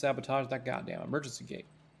station and sabotage that goddamn emergency gate.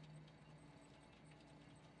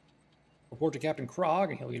 Report to Captain Krog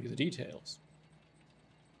and he'll give you the details.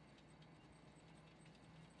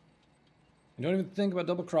 And don't even think about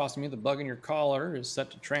double-crossing me. The bug in your collar is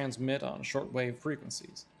set to transmit on shortwave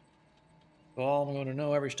frequencies. So I'm going to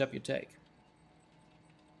know every step you take.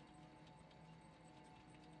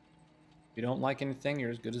 If you don't like anything,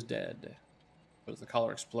 you're as good as dead. But is the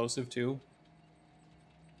collar explosive too?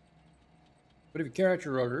 But if you carry out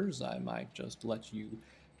your orders, I might just let you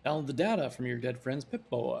download the data from your dead friend's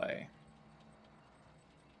Pip-Boy.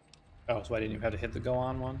 Oh, so I didn't even have to hit the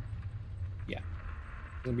go-on one? Yeah.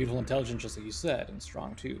 It's beautiful intelligence, just like you said, and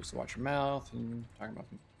strong too, so watch your mouth and talking about...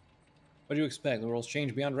 What do you expect? The world's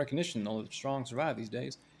changed beyond recognition, only the strong survive these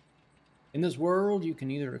days. In this world, you can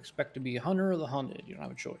either expect to be a hunter or the hunted. You don't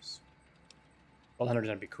have a choice. Well, the hunter's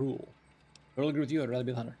gonna be cruel. I totally agree with you, I'd rather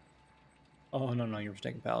be the hunter. Oh, no, you're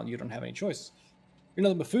mistaken, pal. You don't have any choice. You're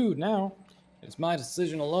nothing but food now. It's my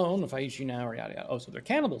decision alone if I eat you now or yada yada. Oh, so they're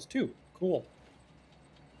cannibals too. Cool.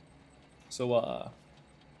 So, alright,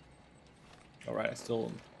 I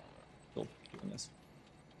still doing this.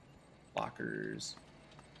 Lockers.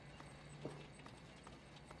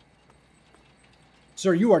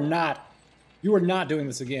 Sir, you are not doing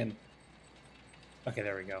this again. Okay,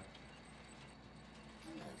 there we go.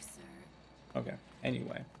 Hello, sir. Okay,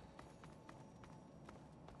 anyway.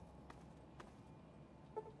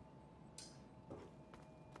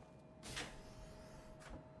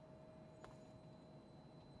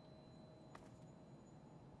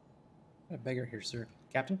 Got a beggar here, sir.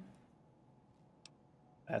 Captain?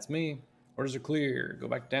 That's me. Orders are clear. Go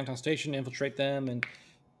back to downtown station, infiltrate them, and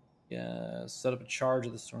set up a charge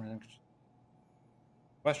of the store.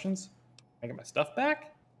 Questions? Can I get my stuff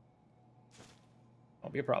back?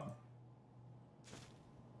 Won't be a problem.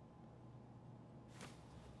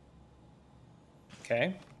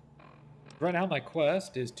 Okay. Right now my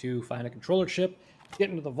quest is to find a controller chip, get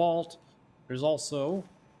into the vault. There's also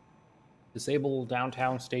disable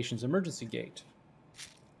downtown station's emergency gate.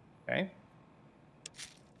 Okay.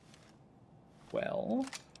 Well.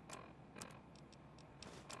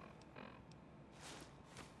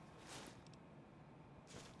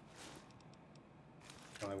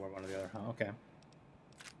 Only one or the other, huh? Okay.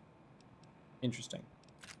 Interesting.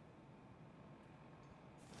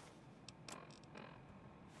 I'm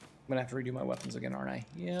gonna have to redo my weapons again, aren't I?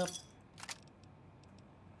 Yep.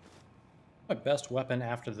 My best weapon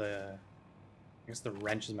after the... I guess the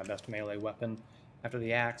wrench is my best melee weapon after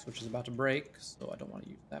the axe, which is about to break, so I don't want to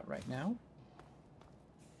use that right now.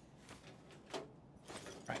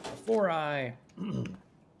 Right, before I...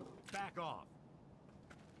 Back off.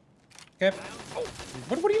 Okay.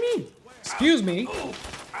 What do you mean? Excuse me.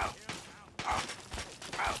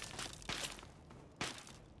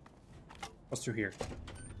 What's through here?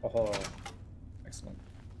 Oh, excellent.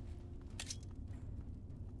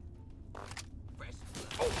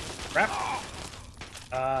 Crap.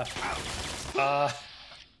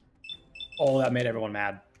 Oh, that made everyone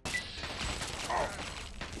mad.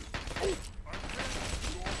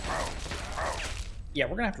 Yeah,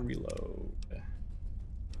 we're gonna have to reload.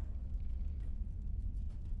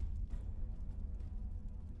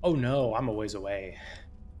 Oh no, I'm a ways away.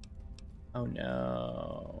 Oh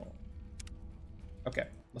no. Okay,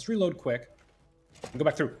 let's reload quick and go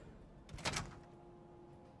back through.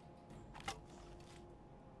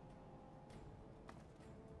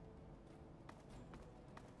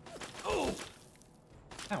 Oh!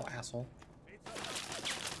 Ow, asshole.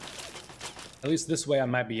 At least this way I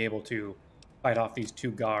might be able to fight off these two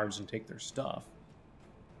guards and take their stuff.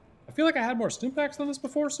 I feel like I had more stimpaks than this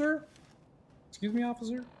before, sir. Excuse me,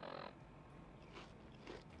 officer?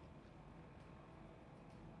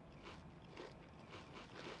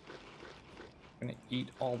 I'm gonna eat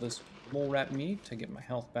all this mole rat meat to get my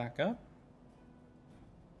health back up.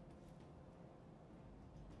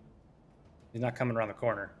 He's not coming around the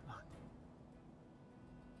corner.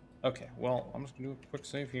 Okay, well, I'm just gonna do a quick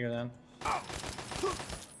save here then.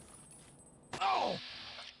 Oh!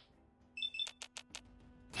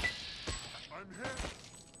 I'm hit.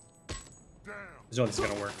 Damn. There's no way this is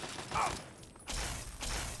gonna work.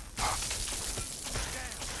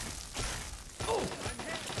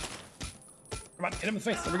 Come on, hit him in the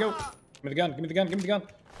face. There we go. Give me the gun, give me the gun, give me the gun.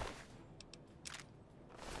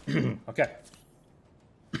 Okay.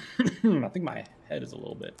 I think my head is a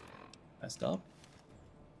little bit messed up.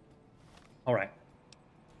 All right.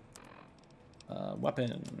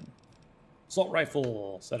 Weapon. Assault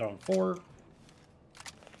rifle. Set on 4.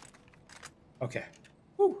 Okay.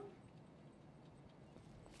 Woo.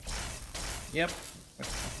 Yep.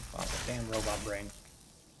 Damn robot brain.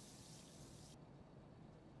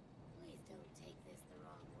 Please don't take this the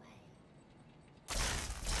wrong way.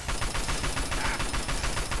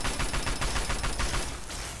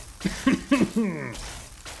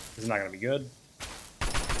 This is not gonna be good.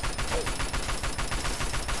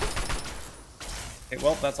 Okay,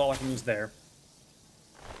 well, that's all I can use there.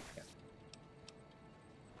 Yeah.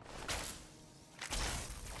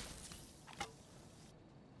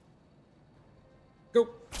 Go.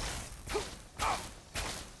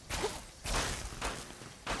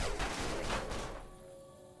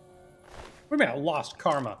 Wait a minute, I lost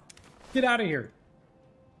karma. Get out of here.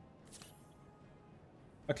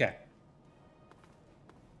 Okay.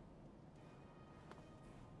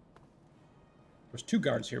 There's 2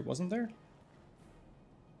 guards here, wasn't there?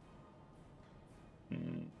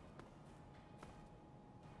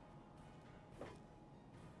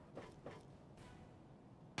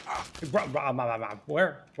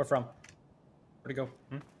 Where? Where from? Where'd he go?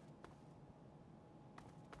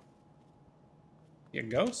 You a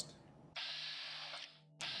ghost?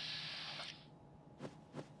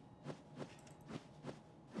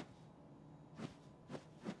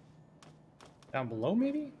 Down below,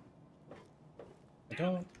 maybe? I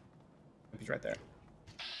don't. He's right there.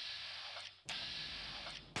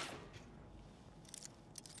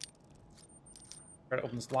 Try to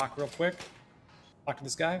open this lock real quick. Talk to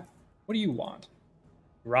this guy. What do you want?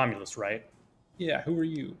 Romulus, right? Yeah, who are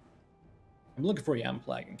you? I'm looking for you, I'm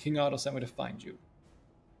Plagen. King Otto sent me to find you.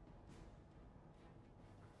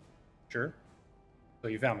 Sure. So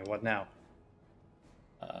you found me, what now?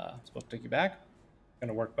 Supposed to take you back?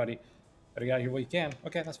 Gonna work, buddy. Gotta get out of here while you can.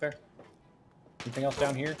 Okay, that's fair. Anything else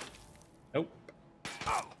down here? Nope.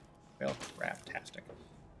 Well, craptastic.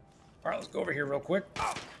 Alright, let's go over here real quick.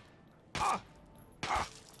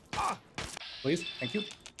 Please, thank you.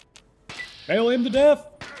 Nail him to death!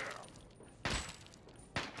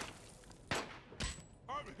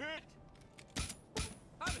 I'm hit!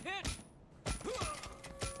 I'm hit!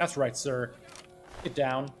 That's right, sir. Get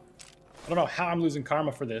down. I don't know how I'm losing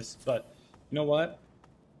karma for this, but you know what?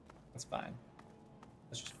 That's fine.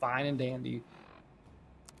 That's just fine and dandy.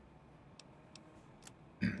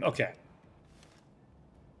 Okay.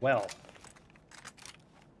 Well.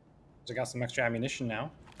 I got some extra ammunition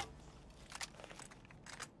now.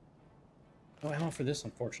 No ammo for this,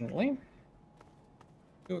 unfortunately.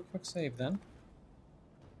 Do a quick save then.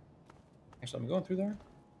 Actually, I'm going through there.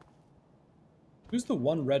 Who's the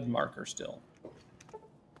one red marker still?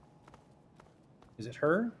 Is it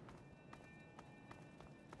her?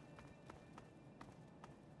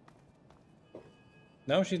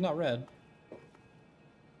 No, she's not red.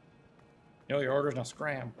 No, your order's now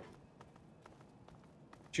scram.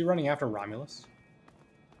 Is she running after Romulus?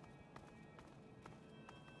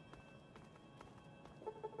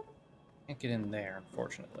 Can't get in there,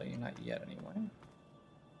 unfortunately. Not yet, anyway.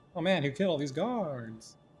 Oh man, who killed all these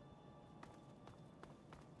guards?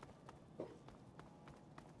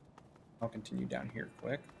 I'll continue down here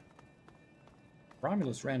quick.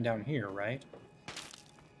 Romulus ran down here, right?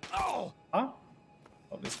 Oh! Huh?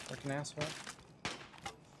 Oh, this freaking asshole.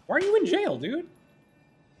 Why are you in jail, dude?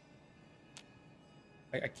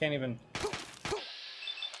 I can't even...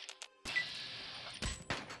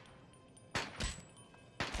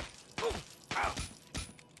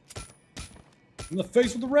 In the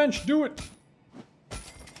face with the wrench, do it!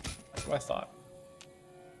 That's what I thought.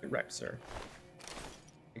 Get wrecked, sir.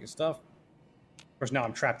 Take his stuff. Of course, now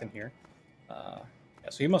I'm trapped in here. Yeah,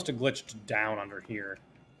 so he must have glitched down under here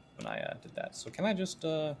when I did that. So can I just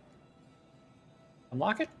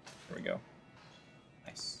unlock it? There we go.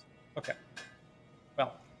 Nice. Okay.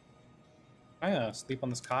 Well, can I sleep on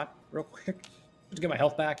this cot real quick? Just to get my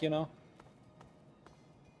health back, you know?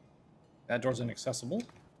 That door's inaccessible.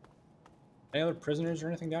 Any other prisoners or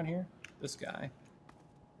anything down here? This guy.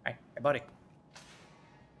 Hey, buddy.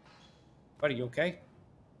 Buddy, you okay?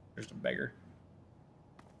 There's a beggar.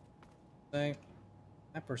 Thing.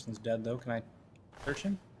 That person's dead, though. Can I search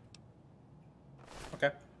him?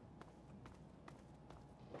 Okay.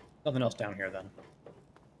 Nothing else down here, then.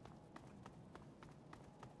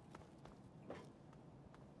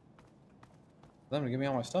 Them to give me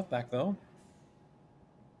all my stuff back, though.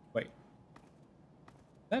 Wait.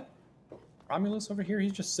 That Romulus over here,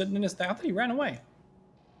 he's just sitting in his thing. I thought he ran away.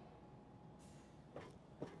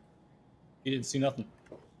 He didn't see nothing.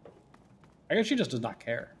 I guess she just does not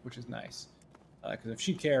care, which is nice. Because if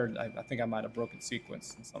she cared, I think I might have broken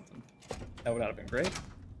sequence and something. That would not have been great.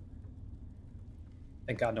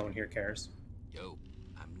 Thank God no one here cares. Yo,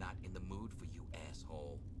 I'm not in the mood for you,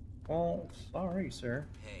 asshole. Well, sorry, sir.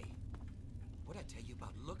 Hey, what'd I tell you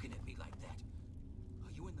about looking at me like that?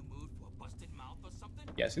 Are you in the mood for a busted mouth or something?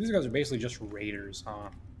 Yeah, see, these guys are basically just raiders, huh?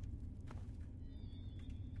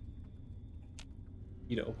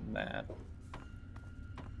 Need to open that.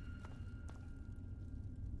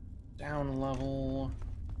 Down level.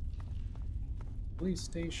 Police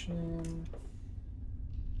station.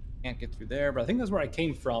 Can't get through there, but I think that's where I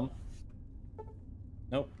came from.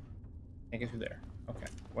 Nope. Can't get through there. Okay,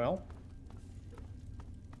 well.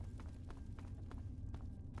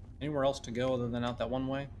 Anywhere else to go other than out that one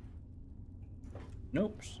way?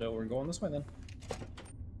 Nope, so we're going this way then.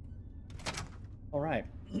 Alright.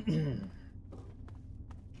 He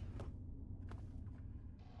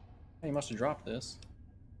must have dropped this.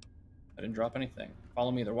 I didn't drop anything.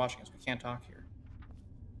 Follow me, they're watching us. We can't talk here.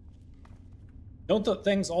 Don't the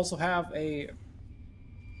things also have a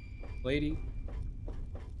lady?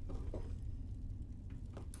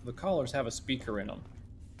 The collars have a speaker in them.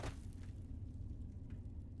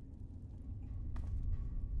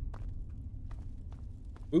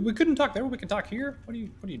 We couldn't talk there. We can talk here. What are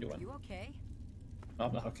you doing? You okay? No,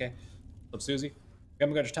 I'm not okay. What's up, Susie? If you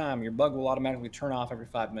haven't got your time, your bug will automatically turn off every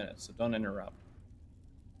 5 minutes, so don't interrupt.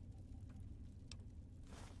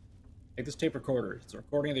 Take this tape recorder. It's a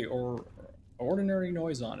recording of the ordinary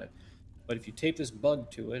noise on it. But if you tape this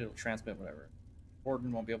bug to it, it'll transmit whatever.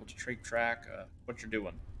 Warden won't be able to track what you're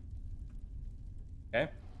doing.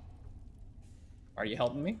 Okay? Are you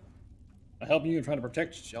helping me? I'm helping you and trying to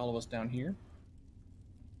protect all of us down here.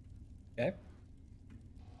 Okay?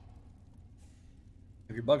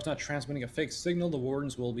 If your bug's not transmitting a fake signal, the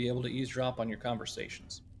wardens will be able to eavesdrop on your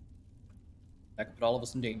conversations. That could put all of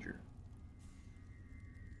us in danger.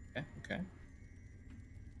 Okay, okay.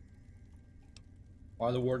 Why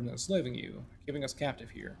are the warden enslaving you? Keeping us captive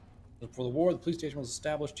here. Before the war, the police station was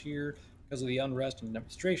established here because of the unrest and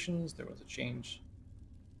demonstrations. There was a change.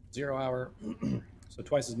 0 hour. So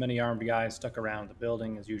twice as many armed guys stuck around the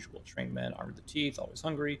building as usual. Trained men, armed to the teeth, always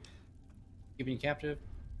hungry. Keeping you captive.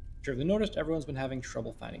 Sure, if they noticed, everyone's been having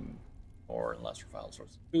trouble finding more and less refined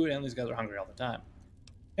sources of food, and these guys are hungry all the time.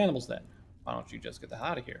 Cannibals, then. Why don't you just get the hell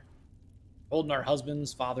out of here? Holding our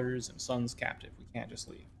husbands, fathers, and sons captive. We can't just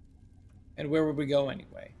leave. And where would we go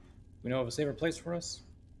anyway? We know of a safer place for us?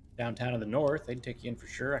 Downtown in the north. They'd take you in for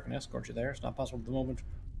sure. I can escort you there. It's not possible at the moment.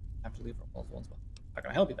 I have to leave our loved ones. How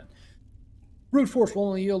can I help you then? Brute force will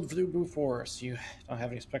only yield through brute force. You don't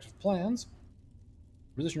have any specific plans.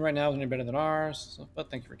 Your position right now isn't any better than ours, so,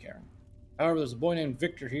 but thank you for caring. However, there's a boy named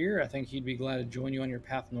Victor here. I think he'd be glad to join you on your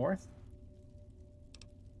path north.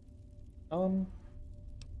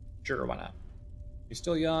 Sure, why not? He's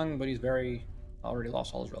still young, but he's already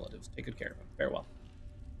lost all his relatives. Take good care of him. Farewell.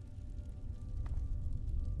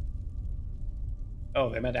 Oh,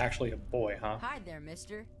 they meant actually a boy, huh? Hi there,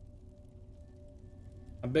 mister.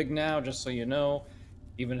 I'm big now, just so you know.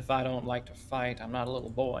 Even if I don't like to fight, I'm not a little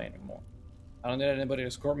boy anymore. I don't need anybody to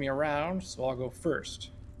escort me around, so I'll go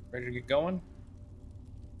first. Ready to get going?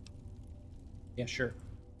 Yeah, sure.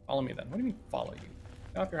 Follow me then. What do you mean, follow you?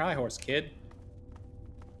 Get off your high horse, kid.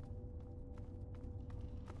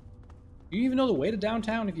 Do you even know the way to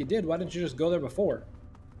downtown? If you did, why didn't you just go there before?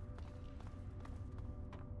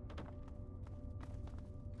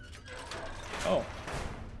 Oh.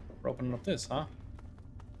 We're opening up this, huh?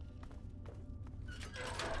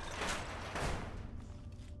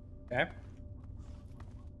 Okay.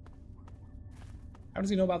 How does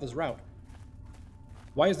he know about this route?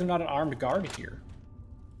 Why is there not an armed guard here?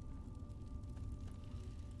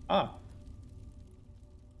 Ah.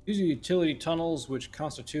 These are utility tunnels which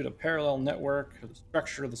constitute a parallel network to the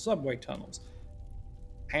structure of the subway tunnels.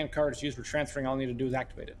 Hand card is used for transferring. All I need to do is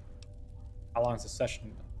activate it. How long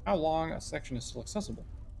a section is still accessible?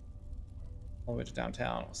 All the way to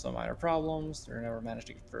downtown with some minor problems. They never managed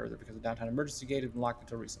to get further because the downtown emergency gate had been locked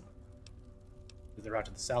until recently. Is the route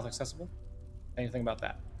to the south accessible? Anything about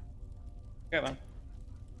that? Okay then.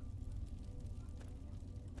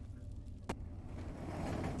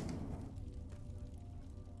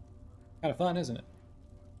 Kind of fun, isn't it?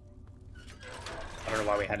 I don't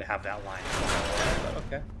know why we had to have that line, but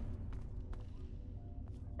okay.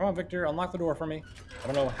 Come on, Victor, unlock the door for me. I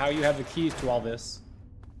don't know how you have the keys to all this.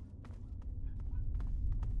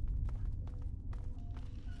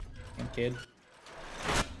 And kid.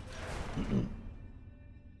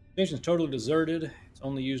 Station's totally deserted. It's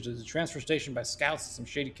only used as a transfer station by scouts and some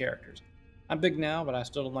shady characters. I'm big now, but I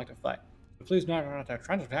still don't like to fight. Please not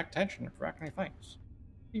trying to attract attention for any fights.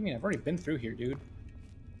 What do you mean? I've already been through here, dude.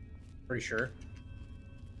 Pretty sure.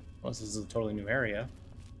 Unless this is a totally new area.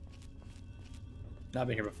 Not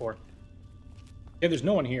been here before. Yeah, there's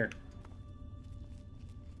no one here.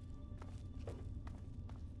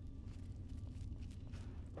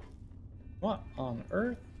 What on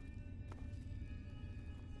earth?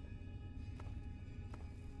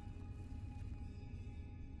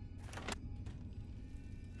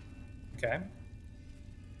 Okay.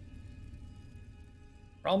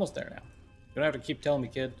 We're almost there now. You don't have to keep telling me,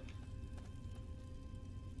 kid.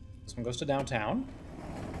 This one goes to downtown.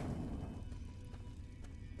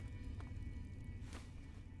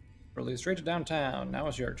 We're leading straight to downtown. Now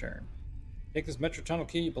it's your turn. Take this metro tunnel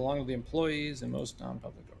key belonging to the employees and most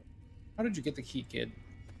non-public doors. How did you get the key, kid?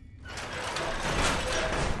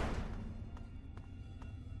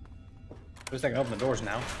 At least I can open the doors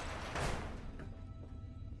now.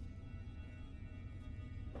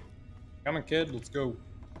 Come on, kid. Let's go.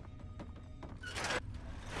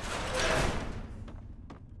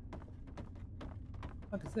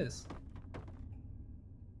 What the fuck is this?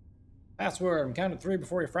 Password. I'm counting 3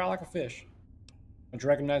 before you fry like a fish. Don't you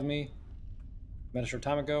recognize me? Met a short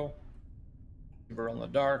time ago. You were in the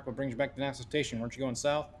dark. What brings you back to the NASA station? Weren't you going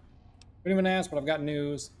south? We didn't even ask, but I've got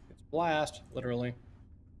news. It's a blast, literally.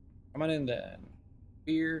 Come on in then.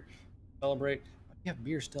 Beer. Celebrate. Why do you have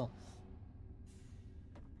beer still?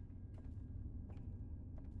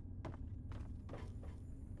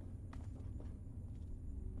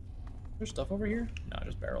 There's stuff over here? No,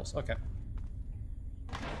 just barrels. Okay.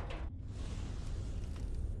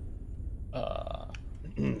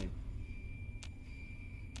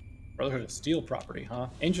 Brotherhood of Steel property, huh?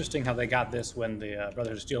 Interesting how they got this when the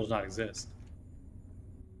Brotherhood of Steel does not exist.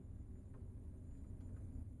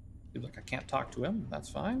 Seems like I can't talk to him. That's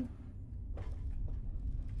fine.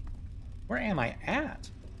 Where am I at?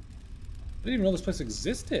 I didn't even know this place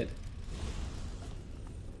existed.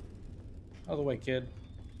 Out of the way, kid.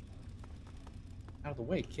 Out of the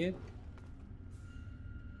way, kid.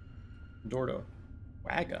 Dordo.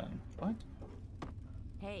 Wagon. What?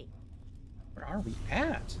 Hey. Where are we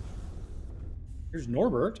at? Here's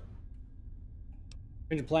Norbert.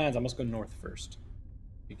 Change of plans. I must go north first.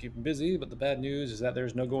 You keep him busy, but the bad news is that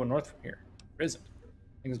there's no going north from here. There isn't.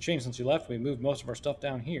 Things have changed since you left. We moved most of our stuff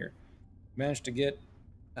down here. We managed to get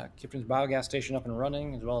Kipton's biogas station up and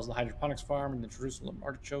running, as well as the hydroponics farm and the Jerusalem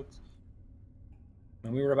artichokes.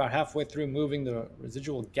 When we were about halfway through moving, the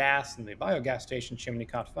residual gas in the biogas station chimney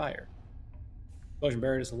caught fire. The explosion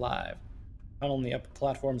buried us alive. The tunnel in the upper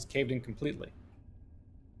platform is caved in completely.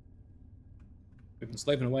 We've been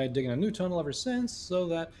slaving away digging a new tunnel ever since so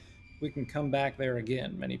that we can come back there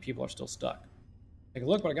again. Many people are still stuck. Take a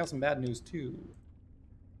look, but I got some bad news too.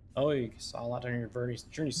 Oh, you saw a lot during your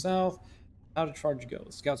journey south. How did charge go?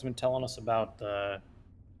 The scouts have been telling us about the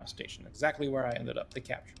station, exactly where I ended up. They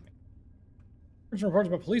captured me. There's reports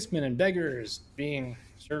about policemen and beggars being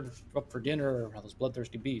served up for dinner by those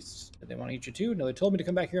bloodthirsty beasts. Did they want to eat you too? No, they told me to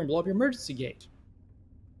come back here and blow up your emergency gate.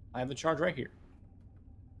 I have the charge right here.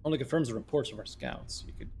 Only confirms the reports of our scouts.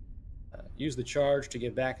 You could use the charge to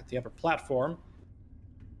get back at the upper platform.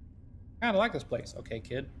 Kind of like this place. Okay,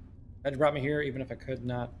 kid. Glad you brought me here, even if I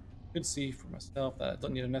could see for myself that I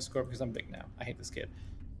don't need an escort because I'm big now. I hate this kid.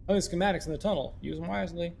 Oh, the schematics in the tunnel. Use them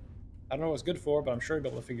wisely. I don't know what it's good for, but I'm sure you'll be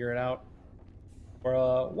able to figure it out. Or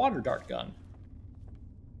a water dart gun.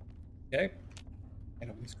 Okay. And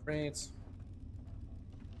open these crates.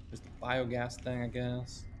 There's the biogas thing, I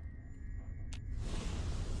guess.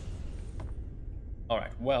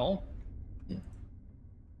 Alright, well. I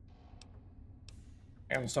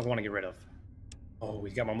got some stuff I want to get rid of. Oh,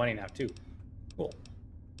 we got more money now, too. Cool.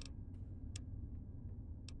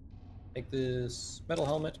 Take this metal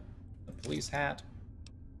helmet, the police hat,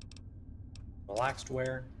 relaxed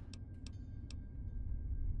wear.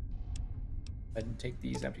 Go ahead and take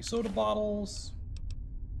these empty soda bottles.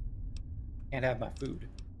 Can't have my food.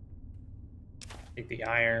 Take the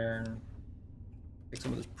iron. Take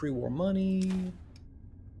some of this pre-war money.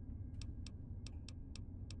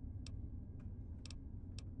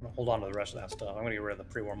 I'm gonna hold on to the rest of that stuff. I'm gonna get rid of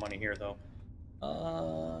the pre-war money here, though.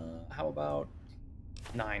 How about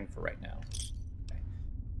 9 for right now? Okay.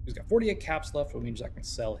 He's got 48 caps left, which means I can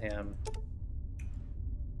sell him.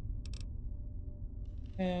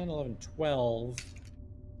 10, 11, 12.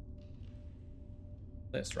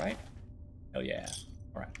 This, right? Oh yeah.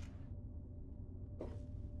 All right.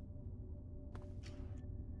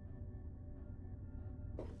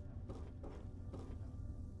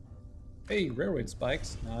 Hey, railroad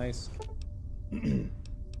spikes. Nice.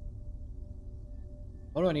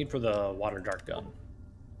 What do I need for the water dart gun?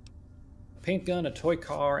 paint gun, a toy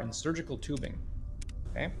car, and surgical tubing.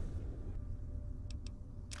 Okay.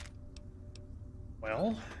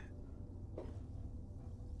 Well.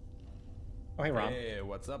 Oh, hey, Ron. Hey,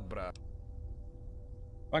 what's up, bruh?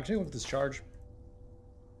 Actually, look at this charge.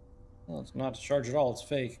 Well, it's not a charge at all. It's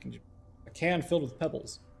fake. A can filled with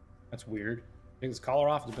pebbles. That's weird. Take this collar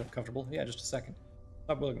off. It's a bit comfortable. Yeah, just a second.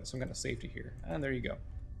 Stop looking at some kind of safety here. And there you go.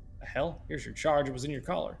 The hell? Here's your charge. It was in your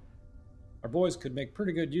collar. Our boys could make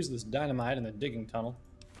pretty good use of this dynamite in the digging tunnel.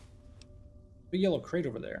 Big yellow crate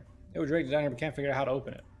over there. It was dragged down here, but can't figure out how to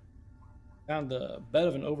open it. Found the bed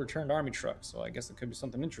of an overturned army truck, so I guess it could be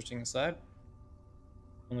something interesting inside.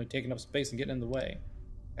 Only taking up space and getting in the way.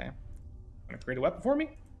 Okay. Want to create a weapon for me?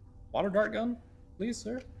 Water dart gun? Please,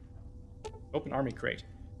 sir? Open army crate.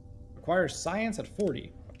 Requires science at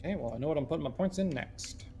 40. Okay, well, I know what I'm putting my points in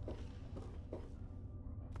next.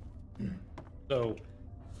 So...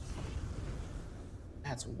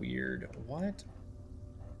 That's weird. What?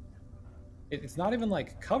 It's not even,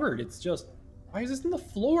 like, covered. It's just... Why is this on the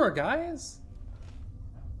floor, guys?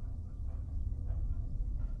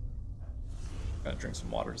 Gotta drink some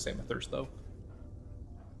water to save my thirst, though.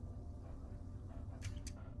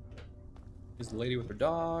 Here's the lady with her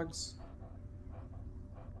dogs.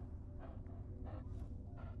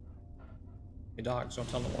 Hey, dogs, don't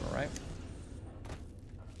tell no one, alright?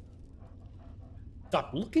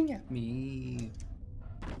 Stop looking at me.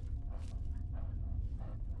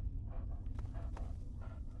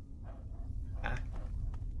 Ah.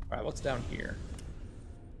 Alright, what's down here?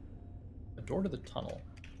 The door to the tunnel.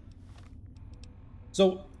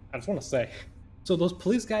 So, I just want to say, so those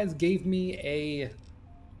police guys gave me a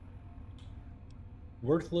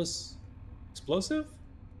worthless explosive?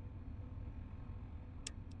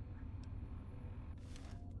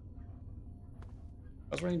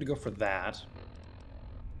 That's where I need to go for that.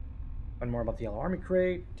 Find more about the yellow army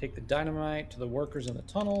crate. Take the dynamite to the workers in the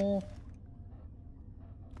tunnel.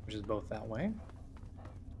 Which is both that way.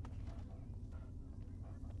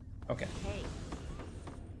 Okay. Hey.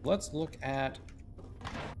 Let's look at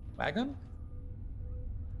Plagen?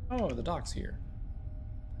 Oh, the doc's here.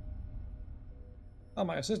 Oh,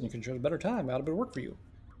 my assistant, you can choose a better time. I got a bit of work for you.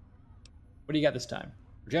 What do you got this time?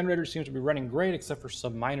 Your generator seems to be running great, except for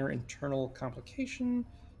some minor internal complication.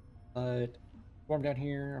 But form down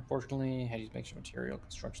here, unfortunately, had to use extra material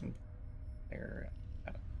construction. There.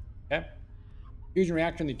 Okay. Fusion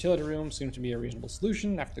reactor in the utility room seems to be a reasonable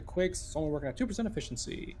solution. After the quakes, it's only working at 2%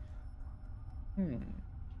 efficiency. Fusion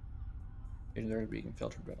there to be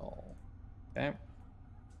filtered at all. Okay.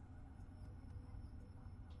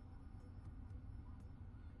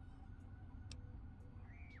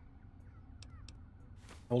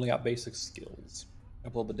 Only got basic skills.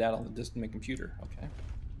 Upload the data on the disk in my computer. Okay.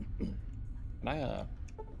 Can I,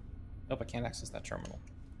 Nope, I can't access that terminal.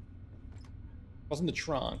 What's in the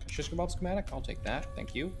trunk? A shish kebab schematic? I'll take that.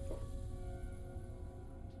 Thank you.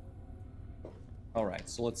 Alright,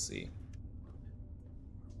 so let's see.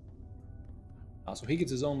 So he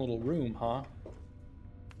gets his own little room, huh?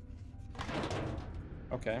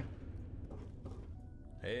 Okay.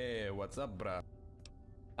 Hey, what's up, bruh?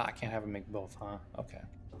 I can't have him make both, huh? Okay.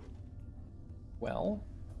 Well.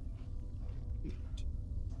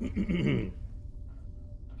 Hey.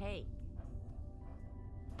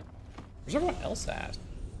 Where's everyone else at?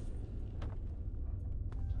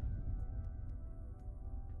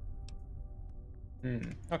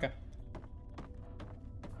 Okay.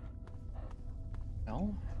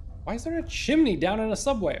 No? Why is there a chimney down in a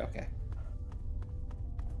subway? Okay.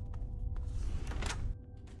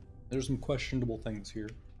 There's some questionable things here.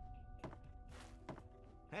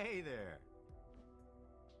 Hey there.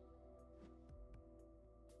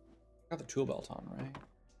 Got the tool belt on, right?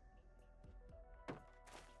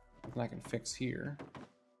 Nothing I can fix here.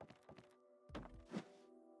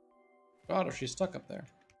 God, if she's stuck up there.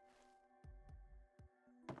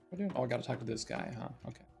 What are we doing? Oh, I gotta talk to this guy, huh?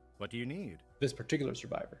 Okay. What do you need? This particular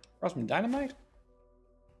survivor. Brought some dynamite?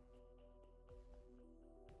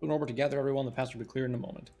 Moving over to gather everyone, the path will be clear in a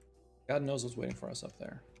moment. God knows what's waiting for us up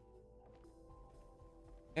there.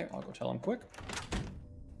 Okay, I'll go tell him quick.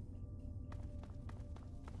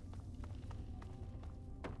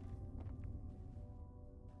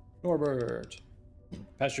 Norbert.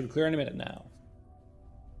 Path should be clear in a minute now.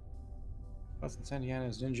 Preston Sandiana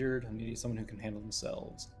is injured. I need someone who can handle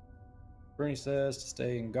themselves. Bernie says to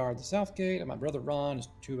stay and guard the south gate, and my brother Ron is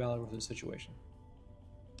too valuable for the situation.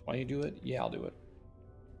 Why you do it? Yeah, I'll do it.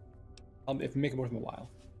 If you make it worth my while.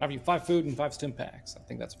 I'll give you 5 food and 5 stim packs. I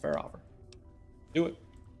think that's a fair offer. Do it.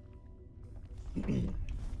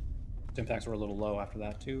 Stim packs were a little low after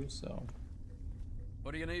that too, so.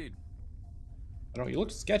 What do you need? I don't know, you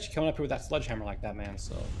look sketchy coming up here with that sledgehammer like that, man,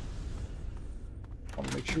 so I want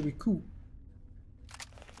to make sure we cool.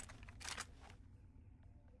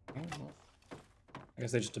 I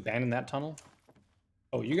guess they just abandoned that tunnel.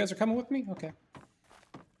 Oh, you guys are coming with me? Okay.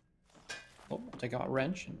 Oh, I'll take out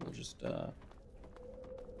wrench and we'll just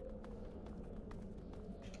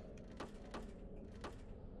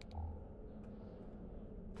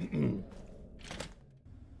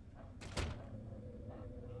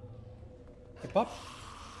Hip up.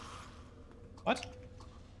 What?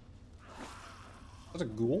 That's a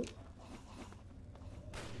ghoul?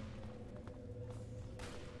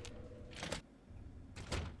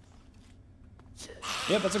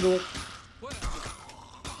 Yep, that's a ghoul. Well, need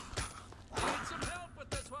some help with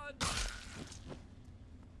this one.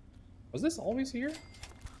 Was this always here?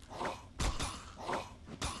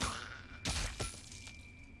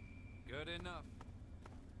 Good enough.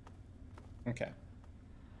 Okay.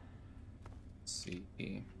 Let's see.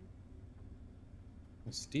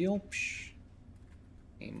 Steel? Psh.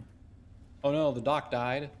 Aim. Oh no, the doc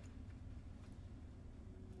died.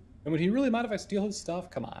 And would he really mind if I steal his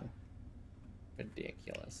stuff? Come on.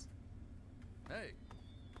 Ridiculous. Hey.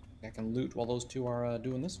 I can loot while those two are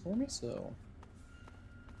doing this for me, so...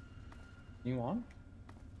 You on?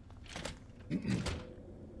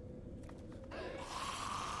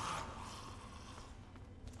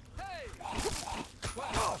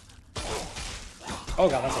 Oh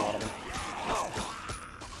god, that's a lot of them.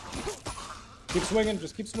 Keep swinging,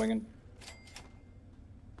 just keep swinging.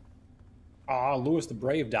 Ah, Louis the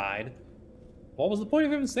Brave died. What was the point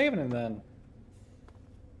of even saving him then?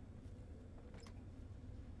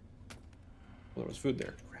 Well, there was food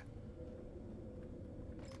there. Crap.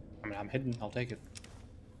 I mean, I'm hidden. I'll take it.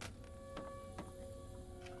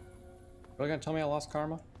 Really gonna tell me I lost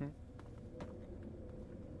karma?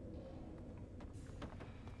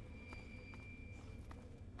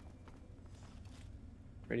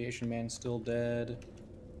 Radiation Man still dead.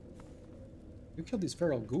 Who killed these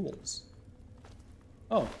feral ghouls?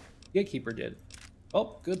 Oh, Gatekeeper did.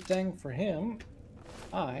 Oh, good thing for him.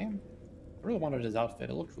 I really wanted his outfit.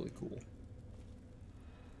 It looked really cool.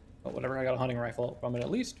 But whatever, I got a hunting rifle from it at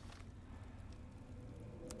least.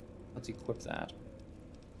 Let's equip that.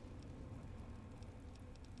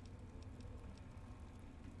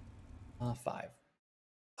 Five.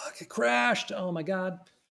 Fuck, it crashed! Oh my god.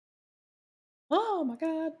 Oh my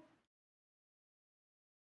god.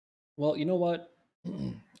 Well, you know what?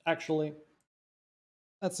 Actually,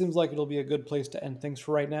 that seems like it'll be a good place to end things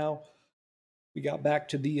for right now. We got back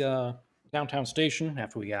to the downtown station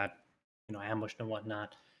after we got, ambushed and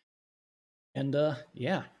whatnot. And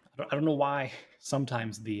yeah, I don't know why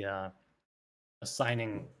sometimes the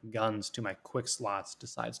assigning guns to my quick slots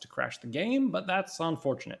decides to crash the game, but that's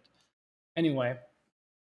unfortunate. Anyway,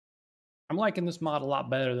 I'm liking this mod a lot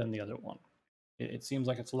better than the other one. It seems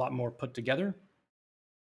like it's a lot more put together.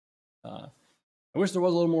 I wish there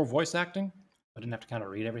was a little more voice acting. I didn't have to kind of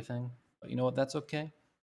read everything. But you know what? That's okay.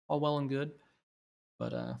 All well and good.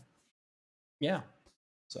 But yeah.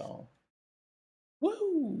 So,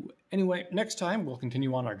 woo! Anyway, next time we'll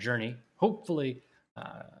continue on our journey. Hopefully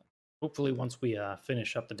once we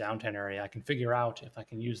finish up the downtown area, I can figure out if I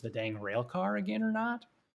can use the dang rail car again or not.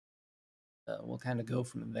 We'll kind of go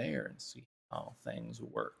from there and see how things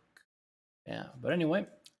work. Yeah, but anyway,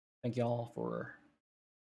 thank you all for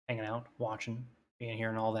hanging out, watching, being here,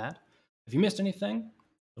 and all that. If you missed anything,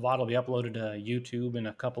 the VOD will be uploaded to YouTube in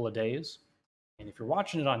a couple of days. And if you're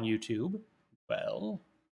watching it on YouTube, well,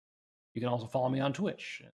 you can also follow me on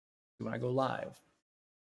Twitch when I go live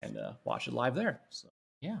and watch it live there. So,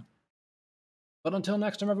 yeah. But until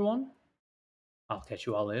next time, everyone, I'll catch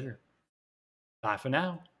you all later. Bye for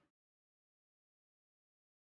now.